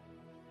coins,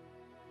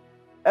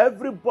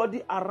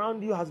 everybody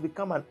around you has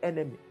become an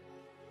enemy.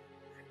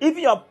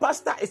 Even your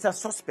pastor is a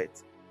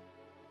suspect.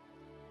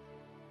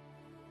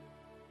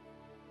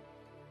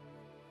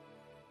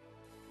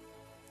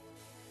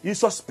 You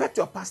suspect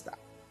your pastor.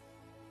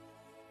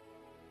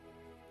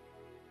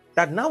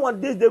 That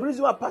nowadays, the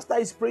reason why pastor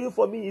is praying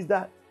for me is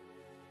that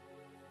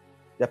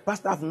the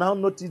pastor have now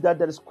noticed that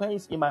there is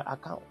coins in my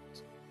account.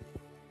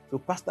 So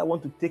pastor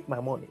want to take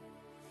my money.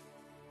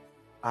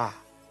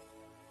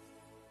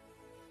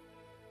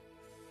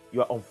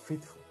 You are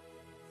unfaithful.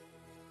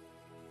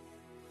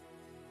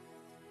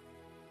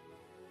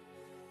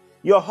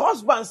 Your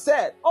husband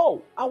said,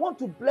 oh, I want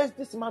to bless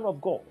this man of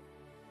God.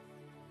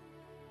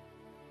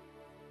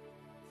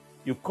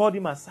 You called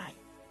him aside.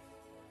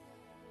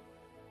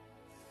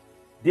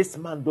 This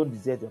man don't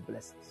deserve your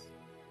blessings.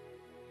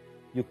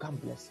 You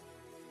can't bless him.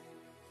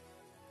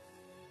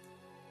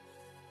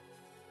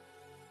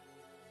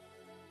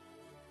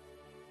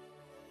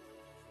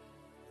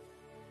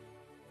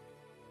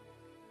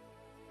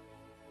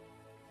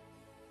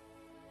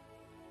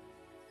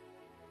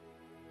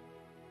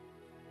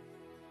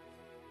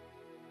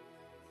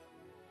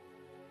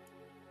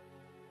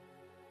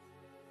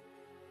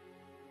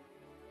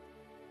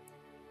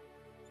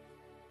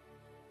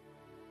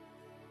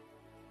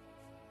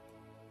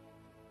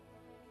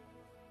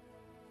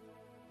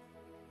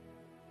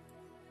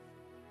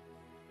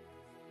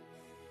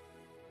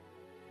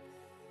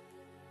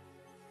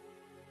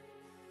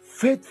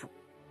 Faithful.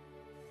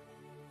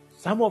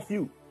 Some of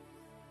you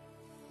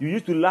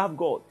used to love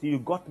God till you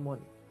got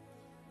money.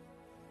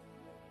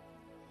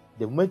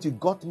 The moment you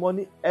got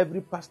money,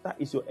 every pastor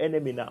is your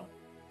enemy now.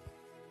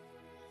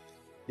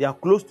 They are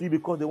close to you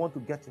because they want to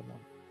get your money.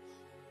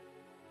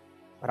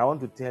 But I want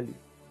to tell you,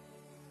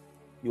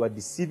 you are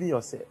deceiving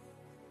yourself.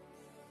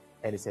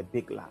 And it's a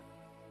big lie.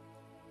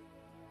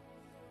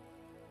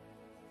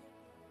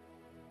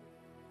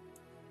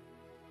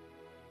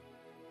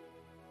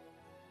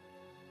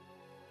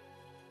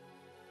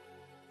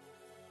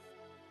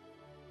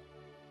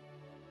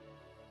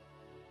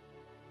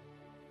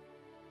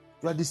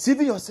 You are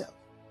deceiving yourself.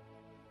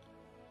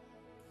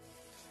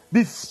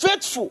 Be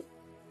faithful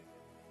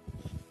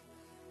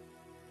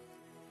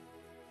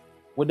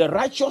with the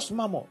righteous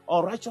mammon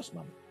or righteous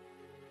mammon.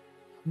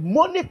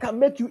 Money can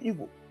make you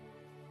evil.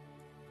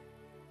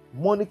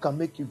 Money can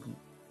make you good,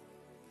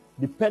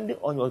 depending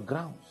on your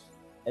grounds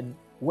and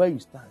where you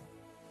stand.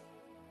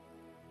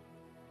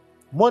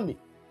 Money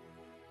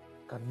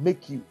can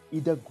make you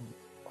either good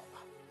or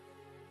bad.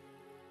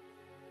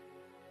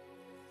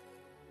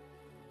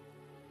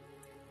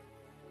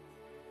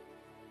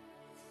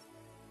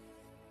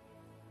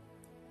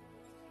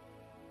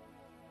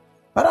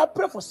 But I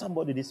pray for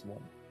somebody this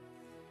morning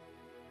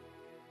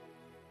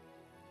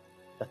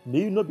that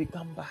may you not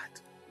become bad.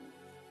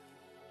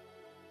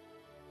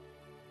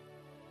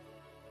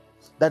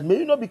 That may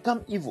you not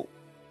become evil.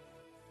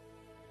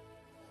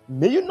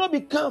 May you not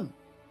become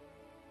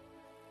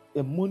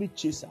a money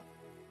chaser.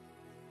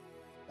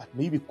 But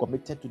may you be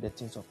committed to the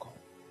things of God.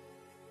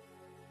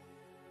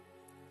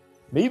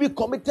 May you be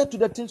committed to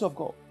the things of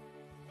God.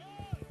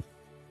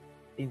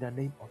 In the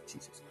name of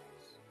Jesus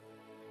Christ.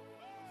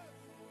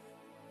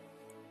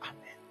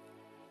 Amen.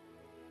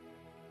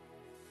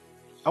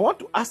 I want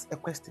to ask a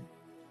question.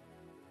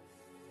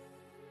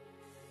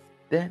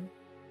 then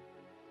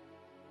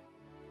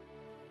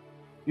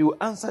you will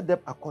answer them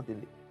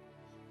accordingly.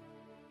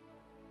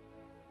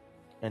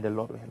 And the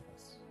Lord will help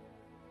us.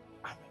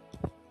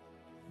 Amen.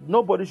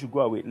 Nobody should go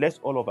away. Let's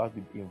all of us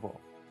be involved.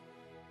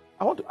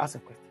 I want to ask a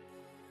question.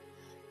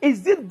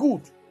 Is it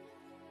good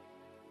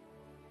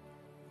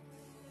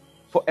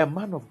for a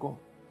man of God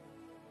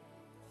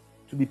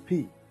to be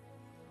paid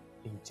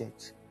in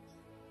church?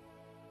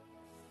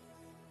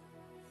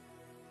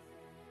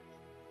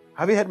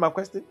 Have you heard my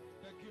question?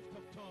 The gift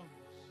of tongues.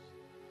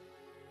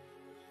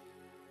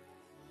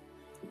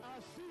 I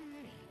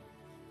see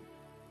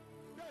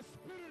the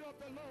Spirit of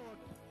the Lord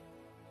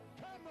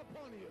come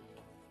upon you.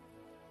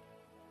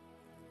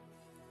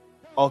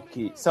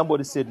 Okay,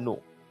 somebody said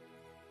no.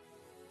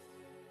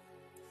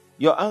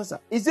 Your answer,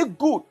 is it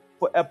good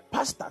for a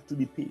pastor to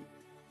be paid?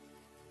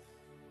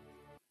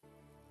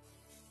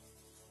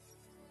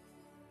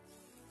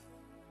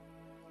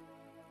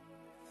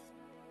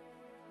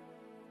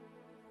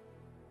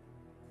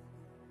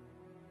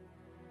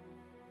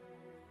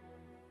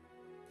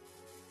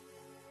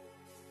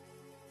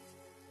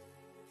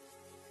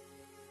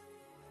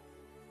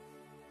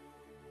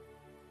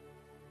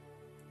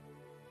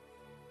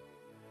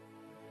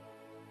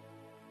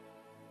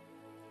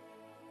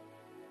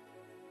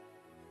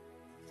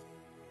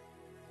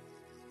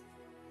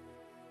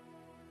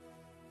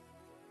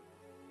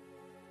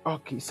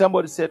 Okay,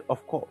 somebody said,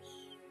 of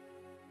course.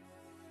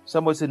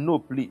 Somebody said, no,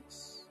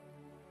 please.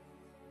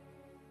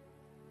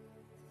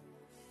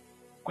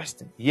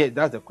 Question. Yeah,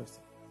 that's the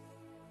question.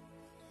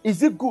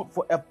 Is it good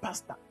for a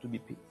pastor to be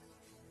paid?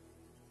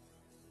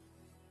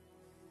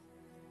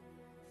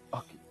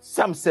 Okay,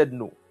 some said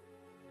no.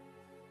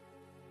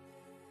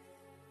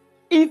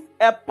 If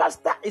a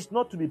pastor is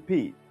not to be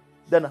paid,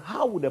 then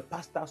how would a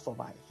pastor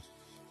survive?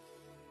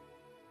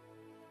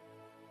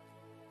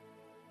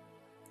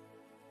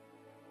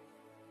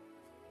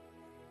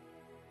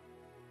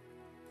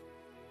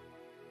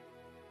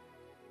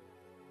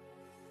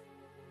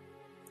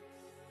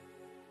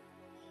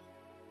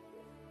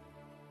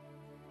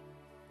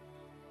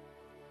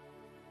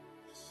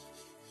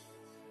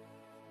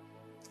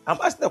 I'm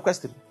asking a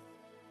question.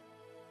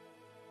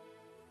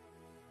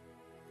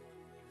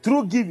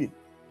 Through giving.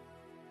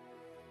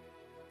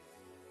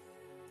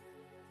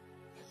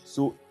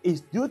 So,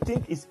 do you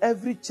think it's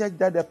every church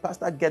that the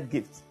pastor get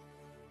gifts?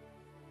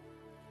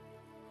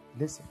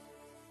 Listen.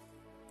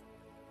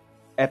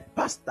 A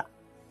pastor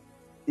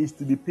is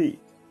to be paid.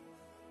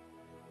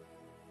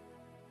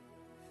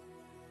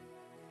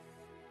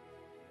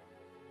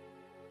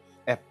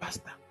 A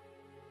pastor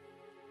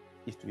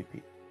is to be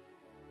paid.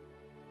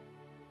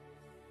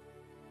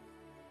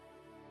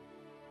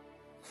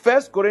 1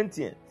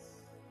 Corinthians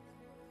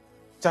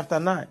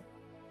chapter 9,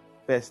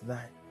 verse 9.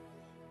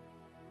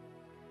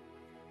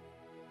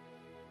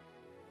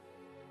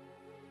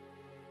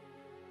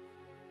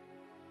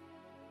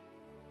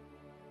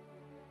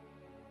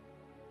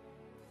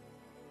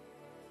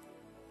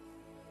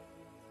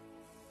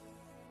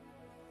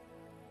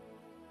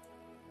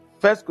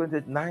 First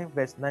Corinthians 9,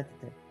 verse 9 to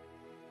 10.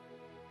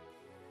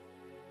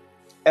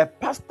 A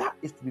pastor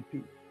is to be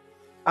paid.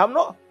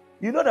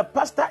 The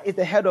pastor is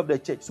the head of the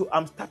church. So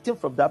I'm starting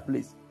from that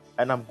place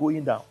and I'm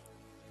going down.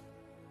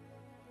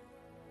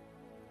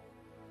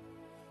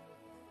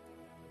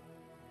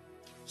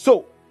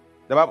 So,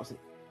 the Bible says,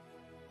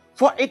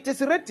 for it is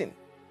written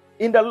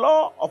in the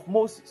law of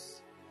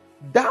Moses,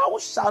 thou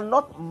shalt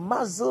not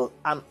muzzle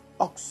an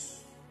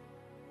ox.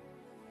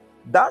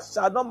 Thou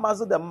shalt not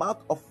muzzle the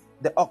mouth of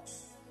the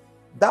ox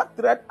that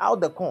tread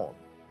out the corn.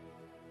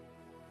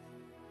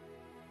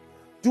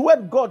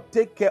 Doeth God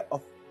take care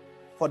of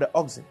for the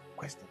oxen?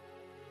 Question.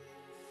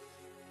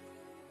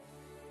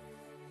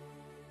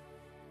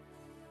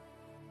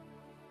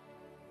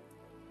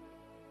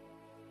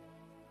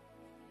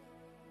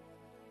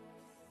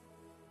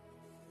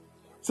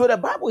 So the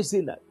Bible is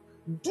saying that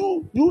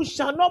you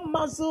shall not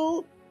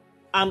muzzle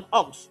an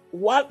ox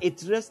while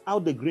it rests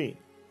out the grain.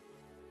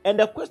 And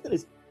the question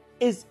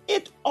is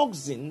it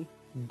oxen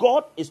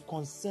God is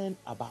concerned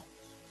about?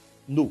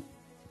 No.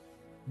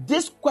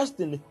 This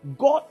question,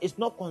 God is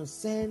not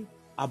concerned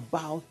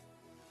about.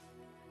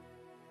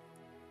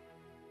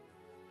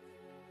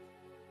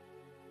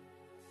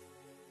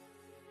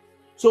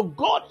 So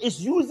God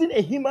is using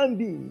a human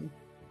being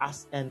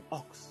as an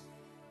ox.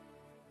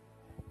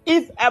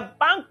 If a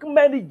bank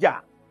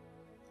manager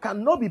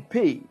cannot be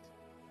paid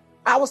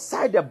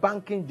outside the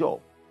banking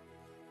job,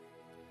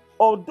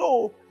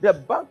 although the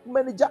bank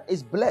manager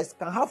is blessed,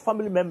 can have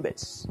family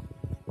members,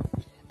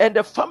 and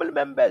the family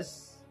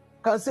members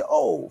can say,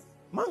 oh,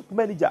 bank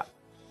manager,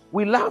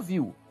 we love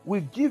you,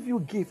 we give you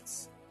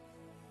gifts.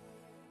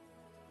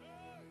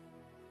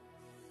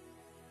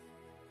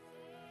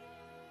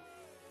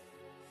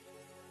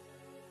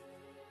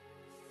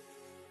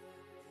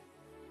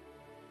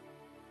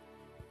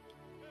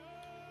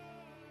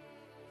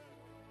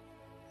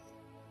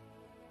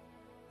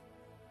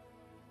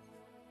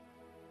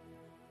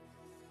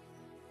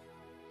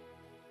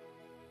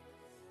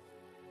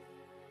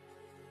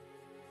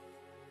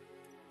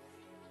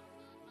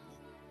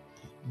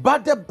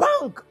 But the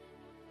bank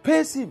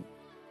pays him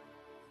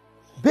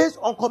based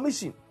on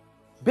commission,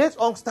 based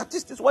on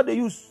statistics, what they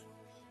use.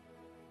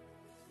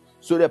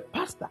 So the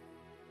pastor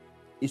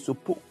is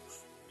supposed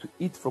to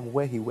eat from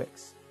where he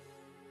works.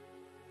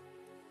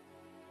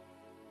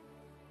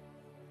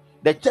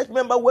 The church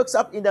member wakes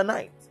up in the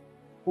night.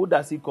 Who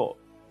does he call?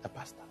 The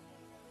pastor.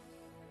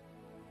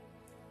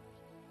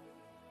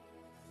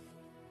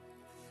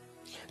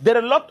 There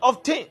are a lot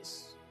of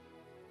things.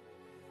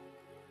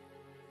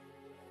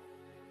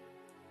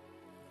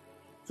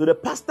 So the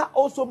pastor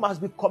also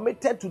must be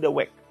committed to the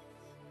work.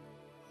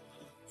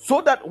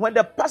 So that when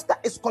the pastor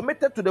is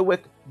committed to the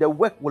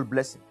work will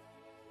bless him.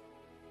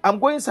 I'm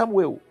going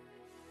somewhere.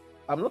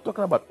 I'm not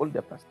talking about all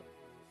the pastors.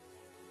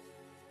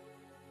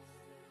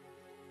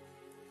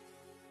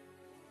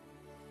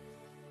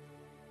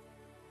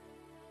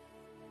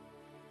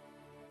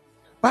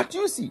 But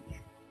you see,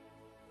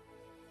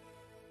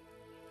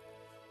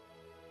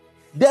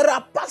 there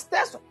are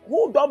pastors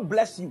who don't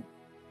bless you.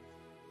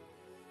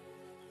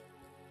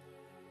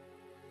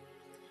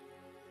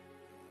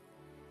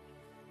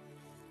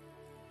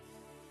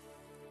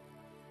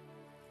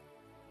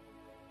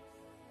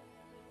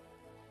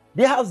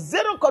 They have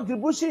zero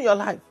contribution in your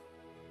life.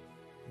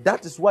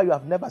 That is why you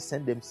have never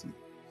sent them seed.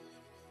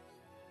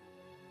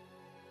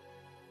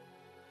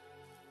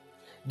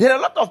 There are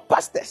a lot of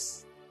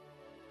pastors,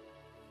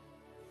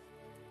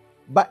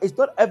 but it's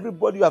not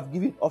everybody you have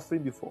given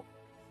offering before.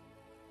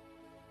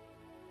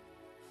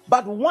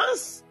 But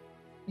once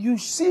you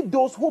see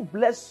those who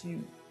bless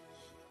you,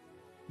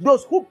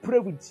 those who pray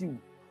with you,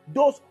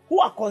 those who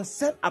are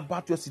concerned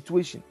about your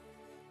situation,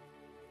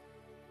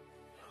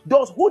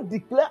 those who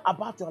declare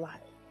about your life,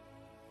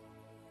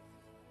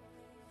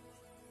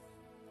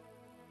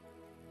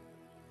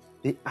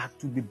 they are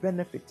to be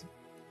benefiting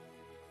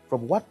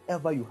from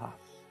whatever you have.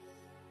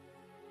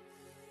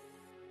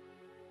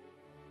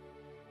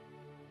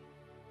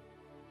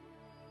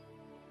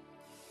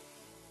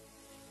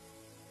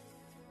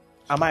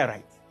 Am I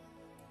right?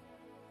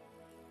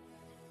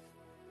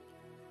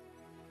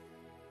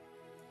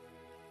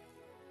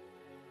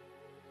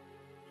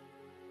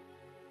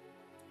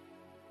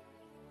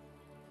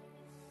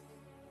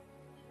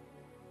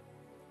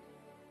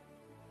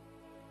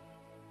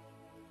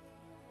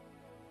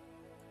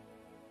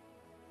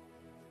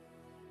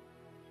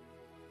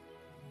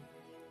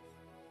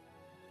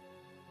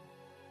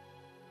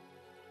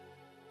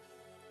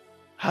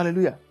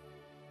 Hallelujah.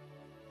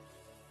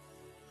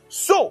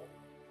 So,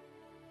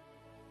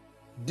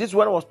 this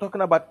one was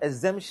talking about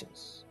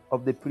exemptions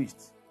of the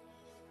priests.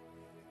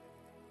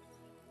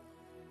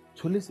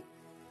 So listen.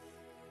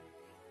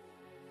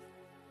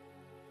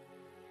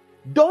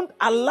 Don't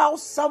allow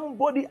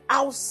somebody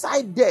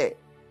outside there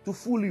to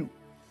fool you.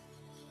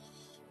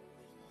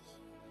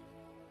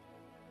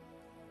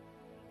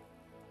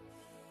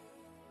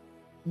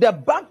 The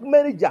bank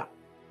manager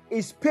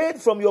is paid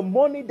from your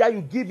money that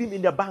you give him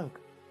in the bank.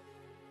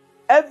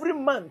 Every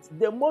month,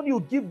 the money you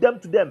give them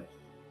to them,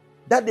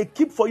 that they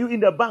keep for you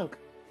in the bank,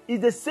 is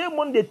the same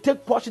money they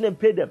take portion and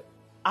pay them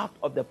out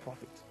of the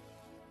profit.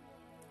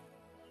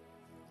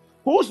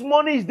 Whose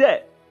money is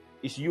there?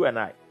 It's you and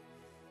I.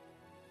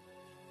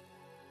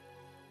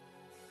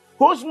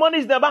 Whose money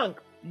is the bank?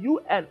 You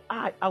and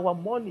I, our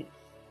money.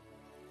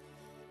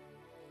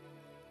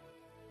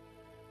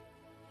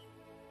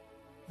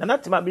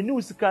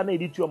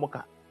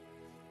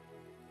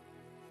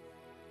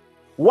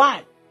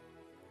 Why?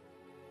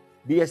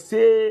 They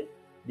say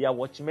they are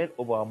watchmen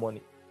over our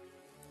money.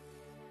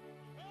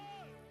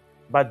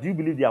 But do you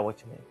believe they are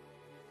watchmen?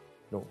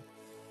 No.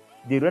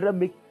 They rather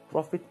make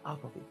profit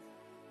out of it.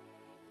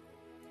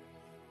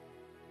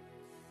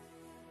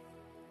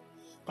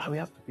 But we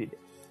have to pay them.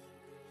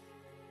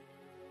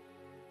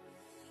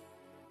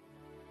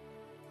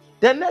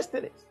 The next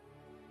thing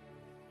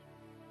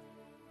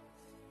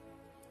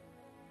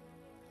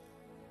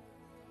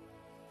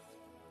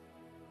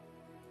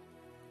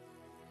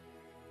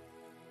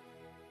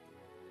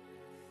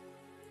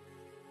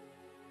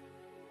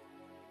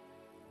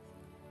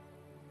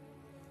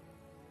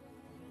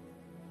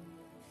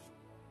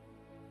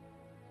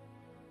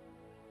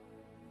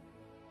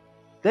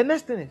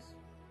is,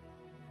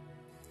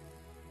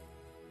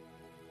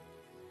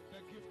 the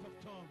gift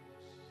of tongues.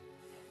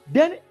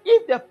 Then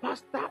if the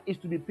pastor is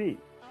to be paid,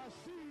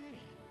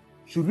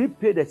 should we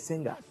pay the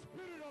singer? The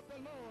Spirit of the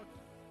Lord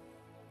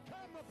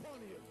come upon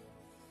you.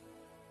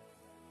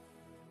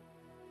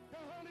 The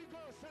Holy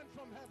Ghost sent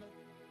from heaven.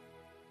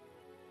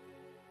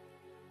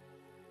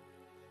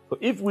 So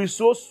if we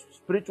sow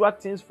spiritual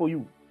things for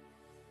you,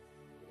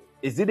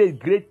 is it a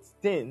great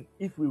thing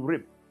if we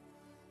reap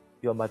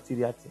your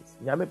material things?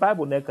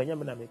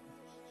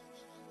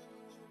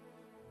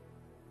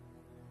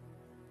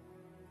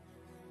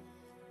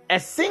 A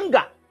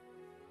singer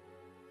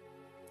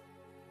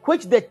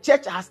which the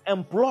church has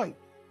employed.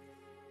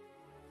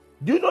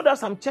 Do you know that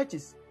some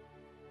churches,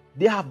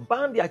 they have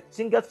banned their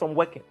singers from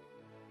working?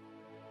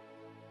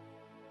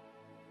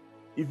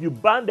 If you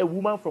ban the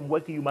woman from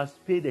working, you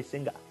must pay the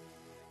singer.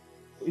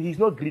 He's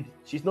not greedy,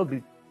 she's not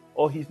greedy,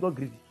 or he's not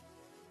greedy.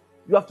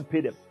 You have to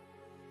pay them.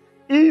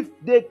 If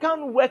they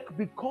can't work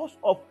because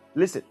of,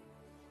 listen,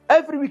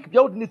 every week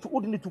you need to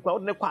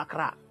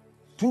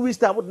 2 weeks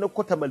time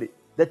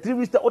the 3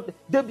 weeks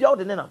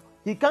time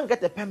he can't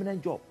get a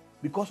permanent job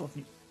because of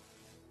you.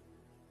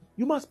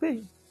 You must pay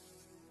him.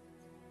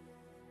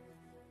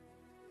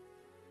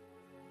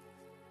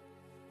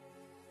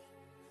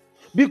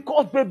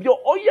 Because baby,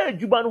 oh yeah,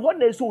 you man what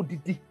they so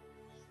did.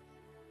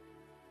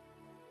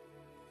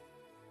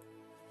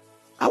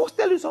 I was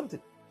telling you something.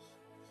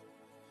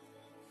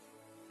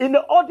 In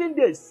the olden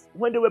days,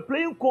 when they were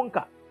playing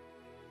Conker,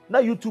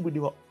 now YouTube with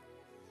the.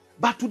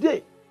 But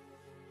today,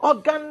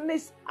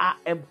 organists are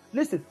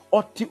listen,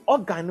 or the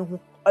organ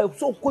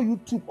also call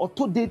YouTube or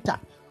to data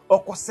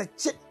or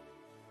search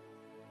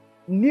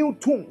new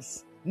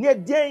tunes near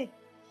day.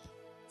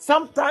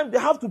 Sometimes they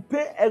have to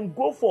pay and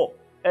go for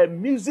a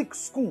music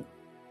school.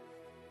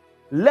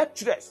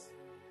 Lecturers.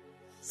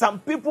 Some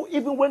people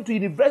even went to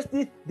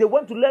university, they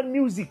want to learn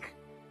music.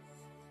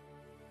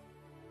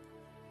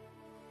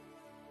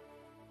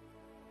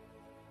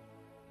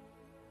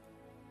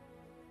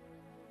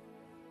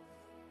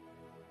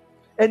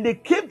 And they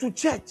came to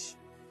church.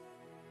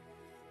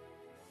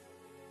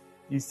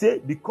 You say,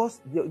 because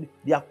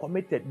they are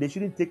committed, they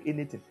shouldn't take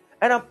anything.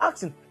 And I'm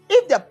asking,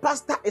 if the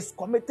pastor is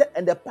committed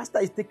and the pastor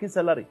is taking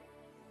salary,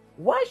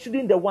 why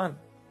shouldn't the one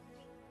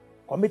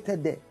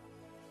committed there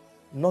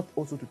not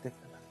also to take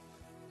salary?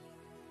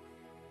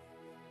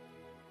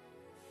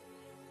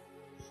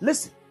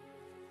 Listen,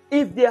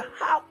 if they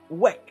have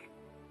work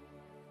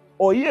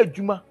or ye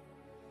juma,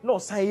 no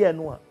say ye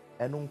no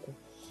enunku.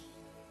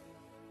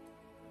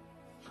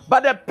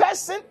 But the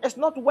person is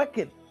not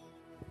working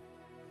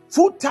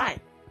full-time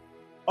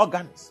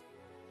organist,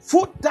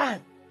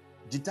 full-time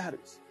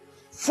guitarist,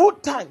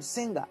 full-time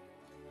singer.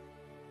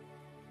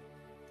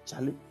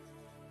 Charlie.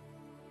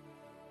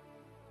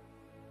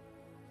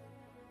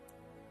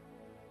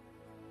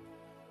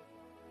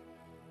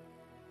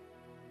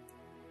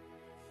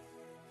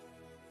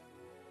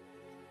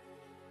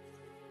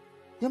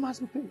 They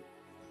must be paid.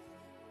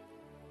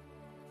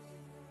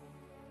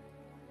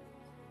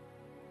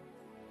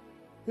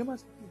 They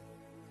must be paid.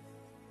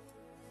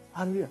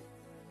 Hallelujah.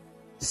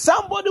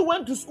 Somebody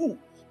went to school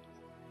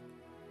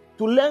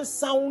to learn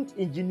sound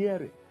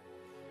engineering.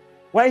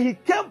 When he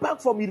came back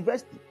from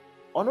university,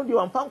 on the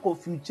one for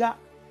future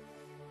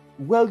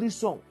wealthy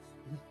songs,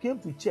 he came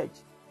to church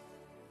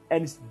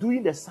and is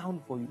doing the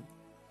sound for you.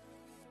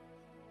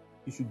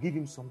 You should give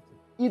him something.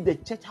 If the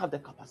church have the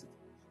capacity.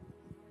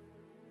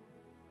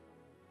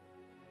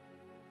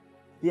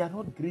 They are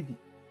not greedy.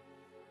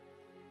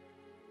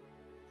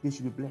 They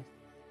should be blessed.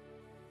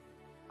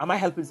 Am I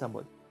helping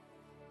somebody?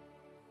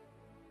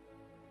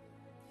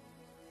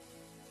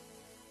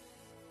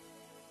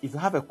 If you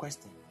have a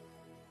question,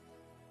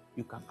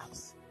 you can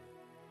ask.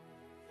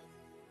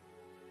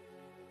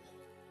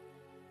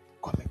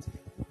 Comment.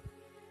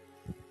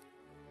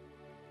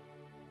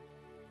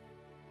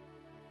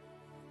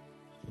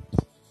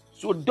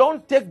 So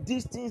don't take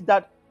these things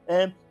that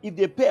if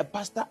they pay a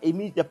pastor, it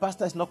means the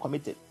pastor is not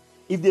committed.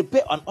 If they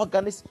pay an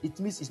organist, it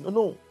means it's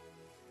no.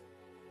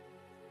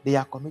 They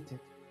are committed.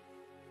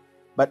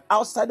 But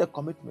outside the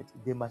commitment,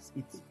 they must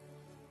eat.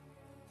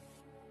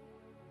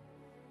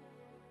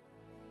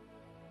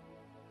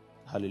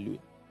 Hallelujah.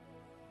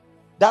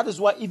 That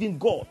is why even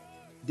God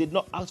did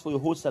not ask for your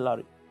whole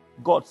salary.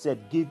 God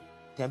said, give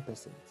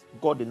 10%.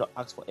 God did not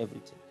ask for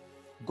everything.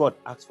 God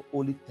asked for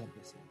only 10%.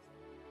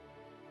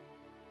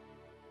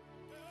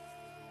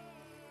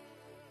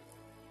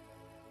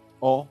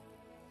 Or,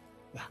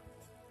 yeah.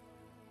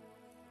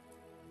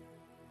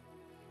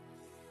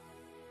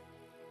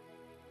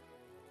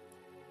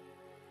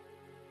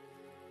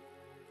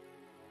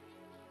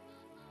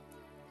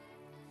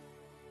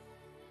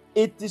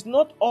 It is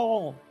not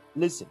all.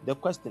 Listen, the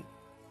question,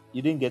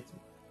 you didn't get me.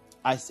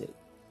 I said,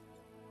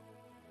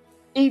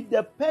 if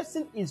the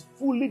person is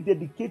fully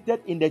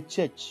dedicated in the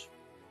church,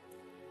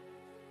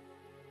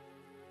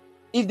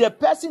 if the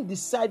person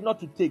decides not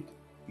to take,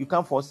 you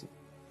can't force it.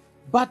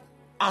 But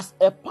as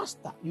a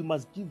pastor, you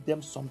must give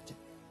them something.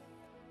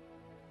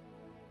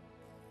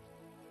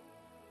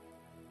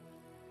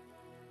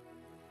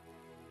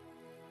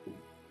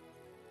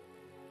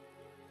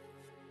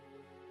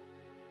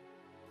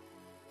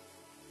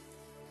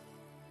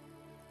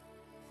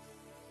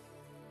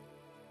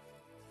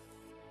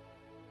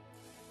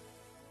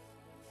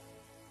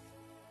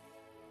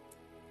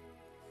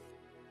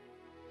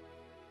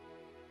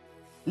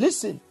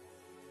 Listen,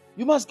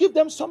 you must give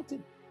them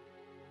something.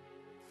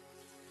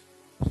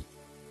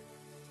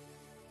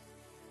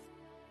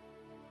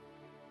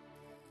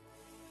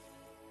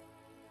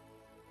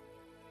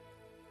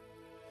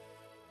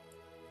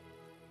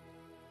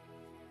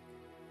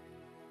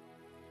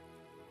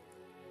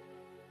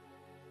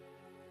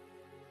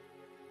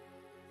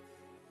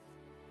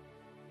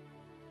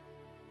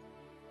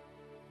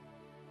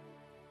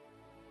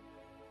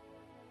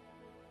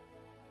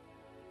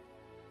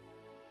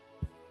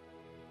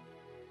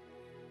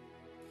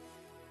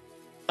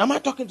 Am I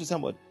talking to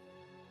somebody?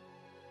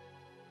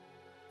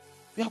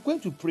 We are going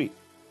to pray.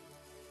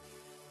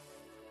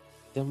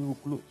 Then we will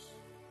close.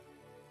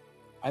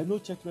 I know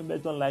church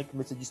members don't like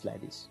messages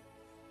like this.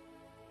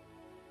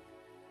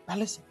 But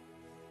listen,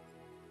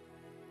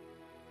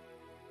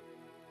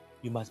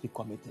 you must be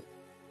committed.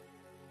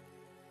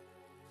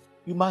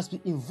 You must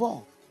be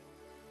involved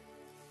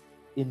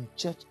in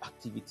church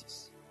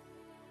activities.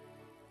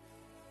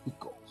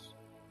 Because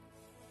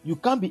you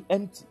can't be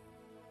empty.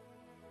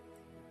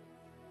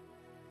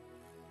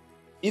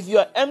 If you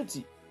are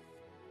empty,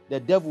 the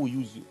devil will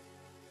use you.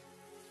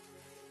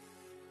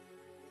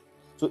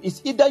 So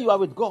it's either you are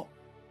with God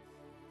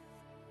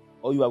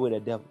or you are with the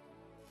devil.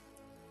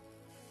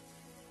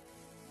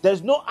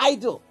 There's no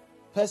idle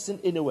person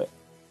anywhere.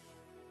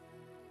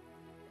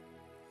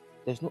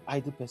 There's no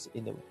idle person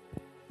anywhere.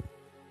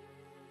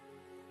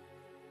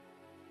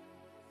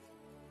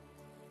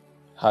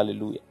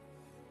 Hallelujah.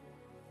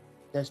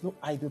 There's no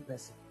idle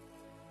person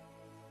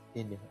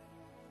anywhere.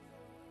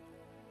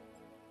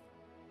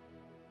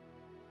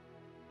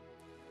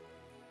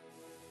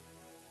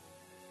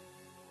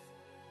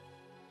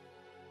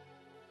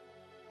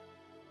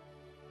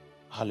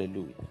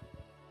 Hallelujah.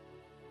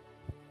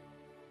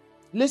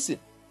 Listen.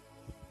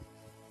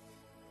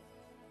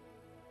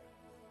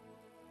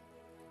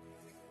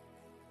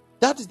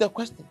 That is the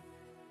question.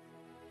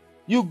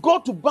 You go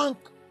to bank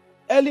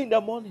early in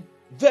the morning,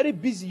 very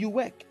busy, you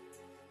work.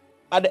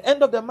 At the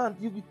end of the month,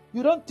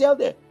 you don't tell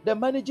the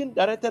managing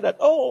director that,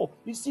 oh,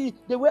 you see,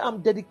 the way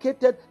I'm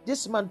dedicated,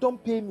 this man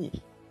don't pay me.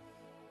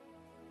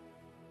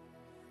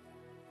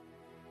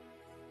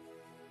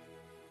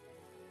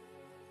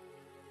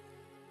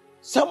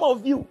 Some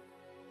of you,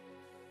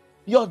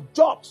 your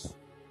jobs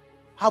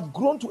have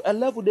grown to a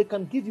level they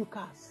can give you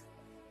cars.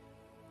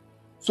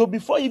 So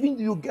before even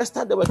you get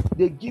started,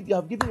 they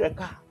have given you a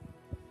car.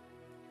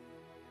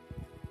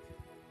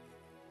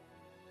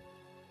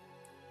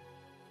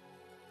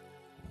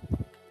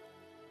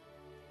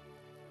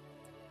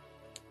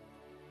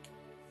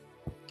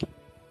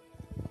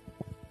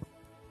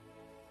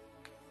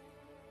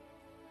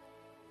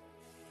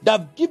 They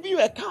have given you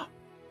a car.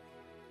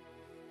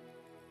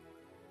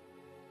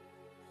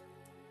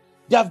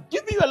 They have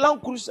given you a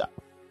Land Cruiser.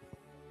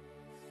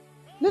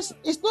 Listen,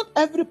 it's not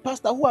every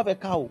pastor who have a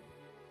car.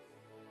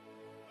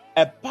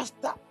 A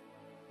pastor,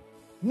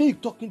 me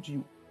talking to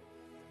you,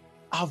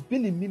 I've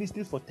been in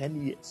ministry for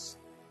 10 years.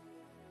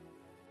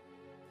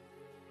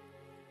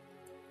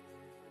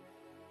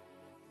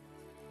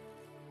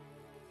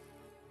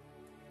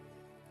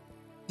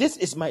 This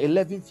is my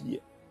 11th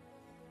year.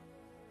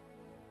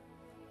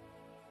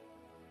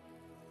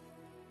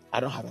 I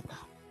don't have a car.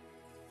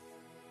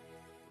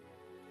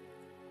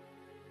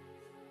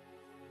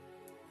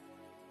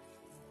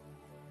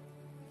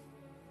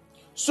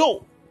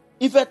 So,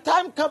 if a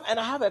time comes and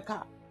I have a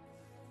car,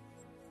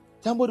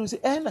 somebody will say,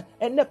 and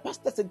the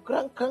pastor's a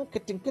grand.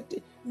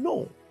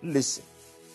 No, listen.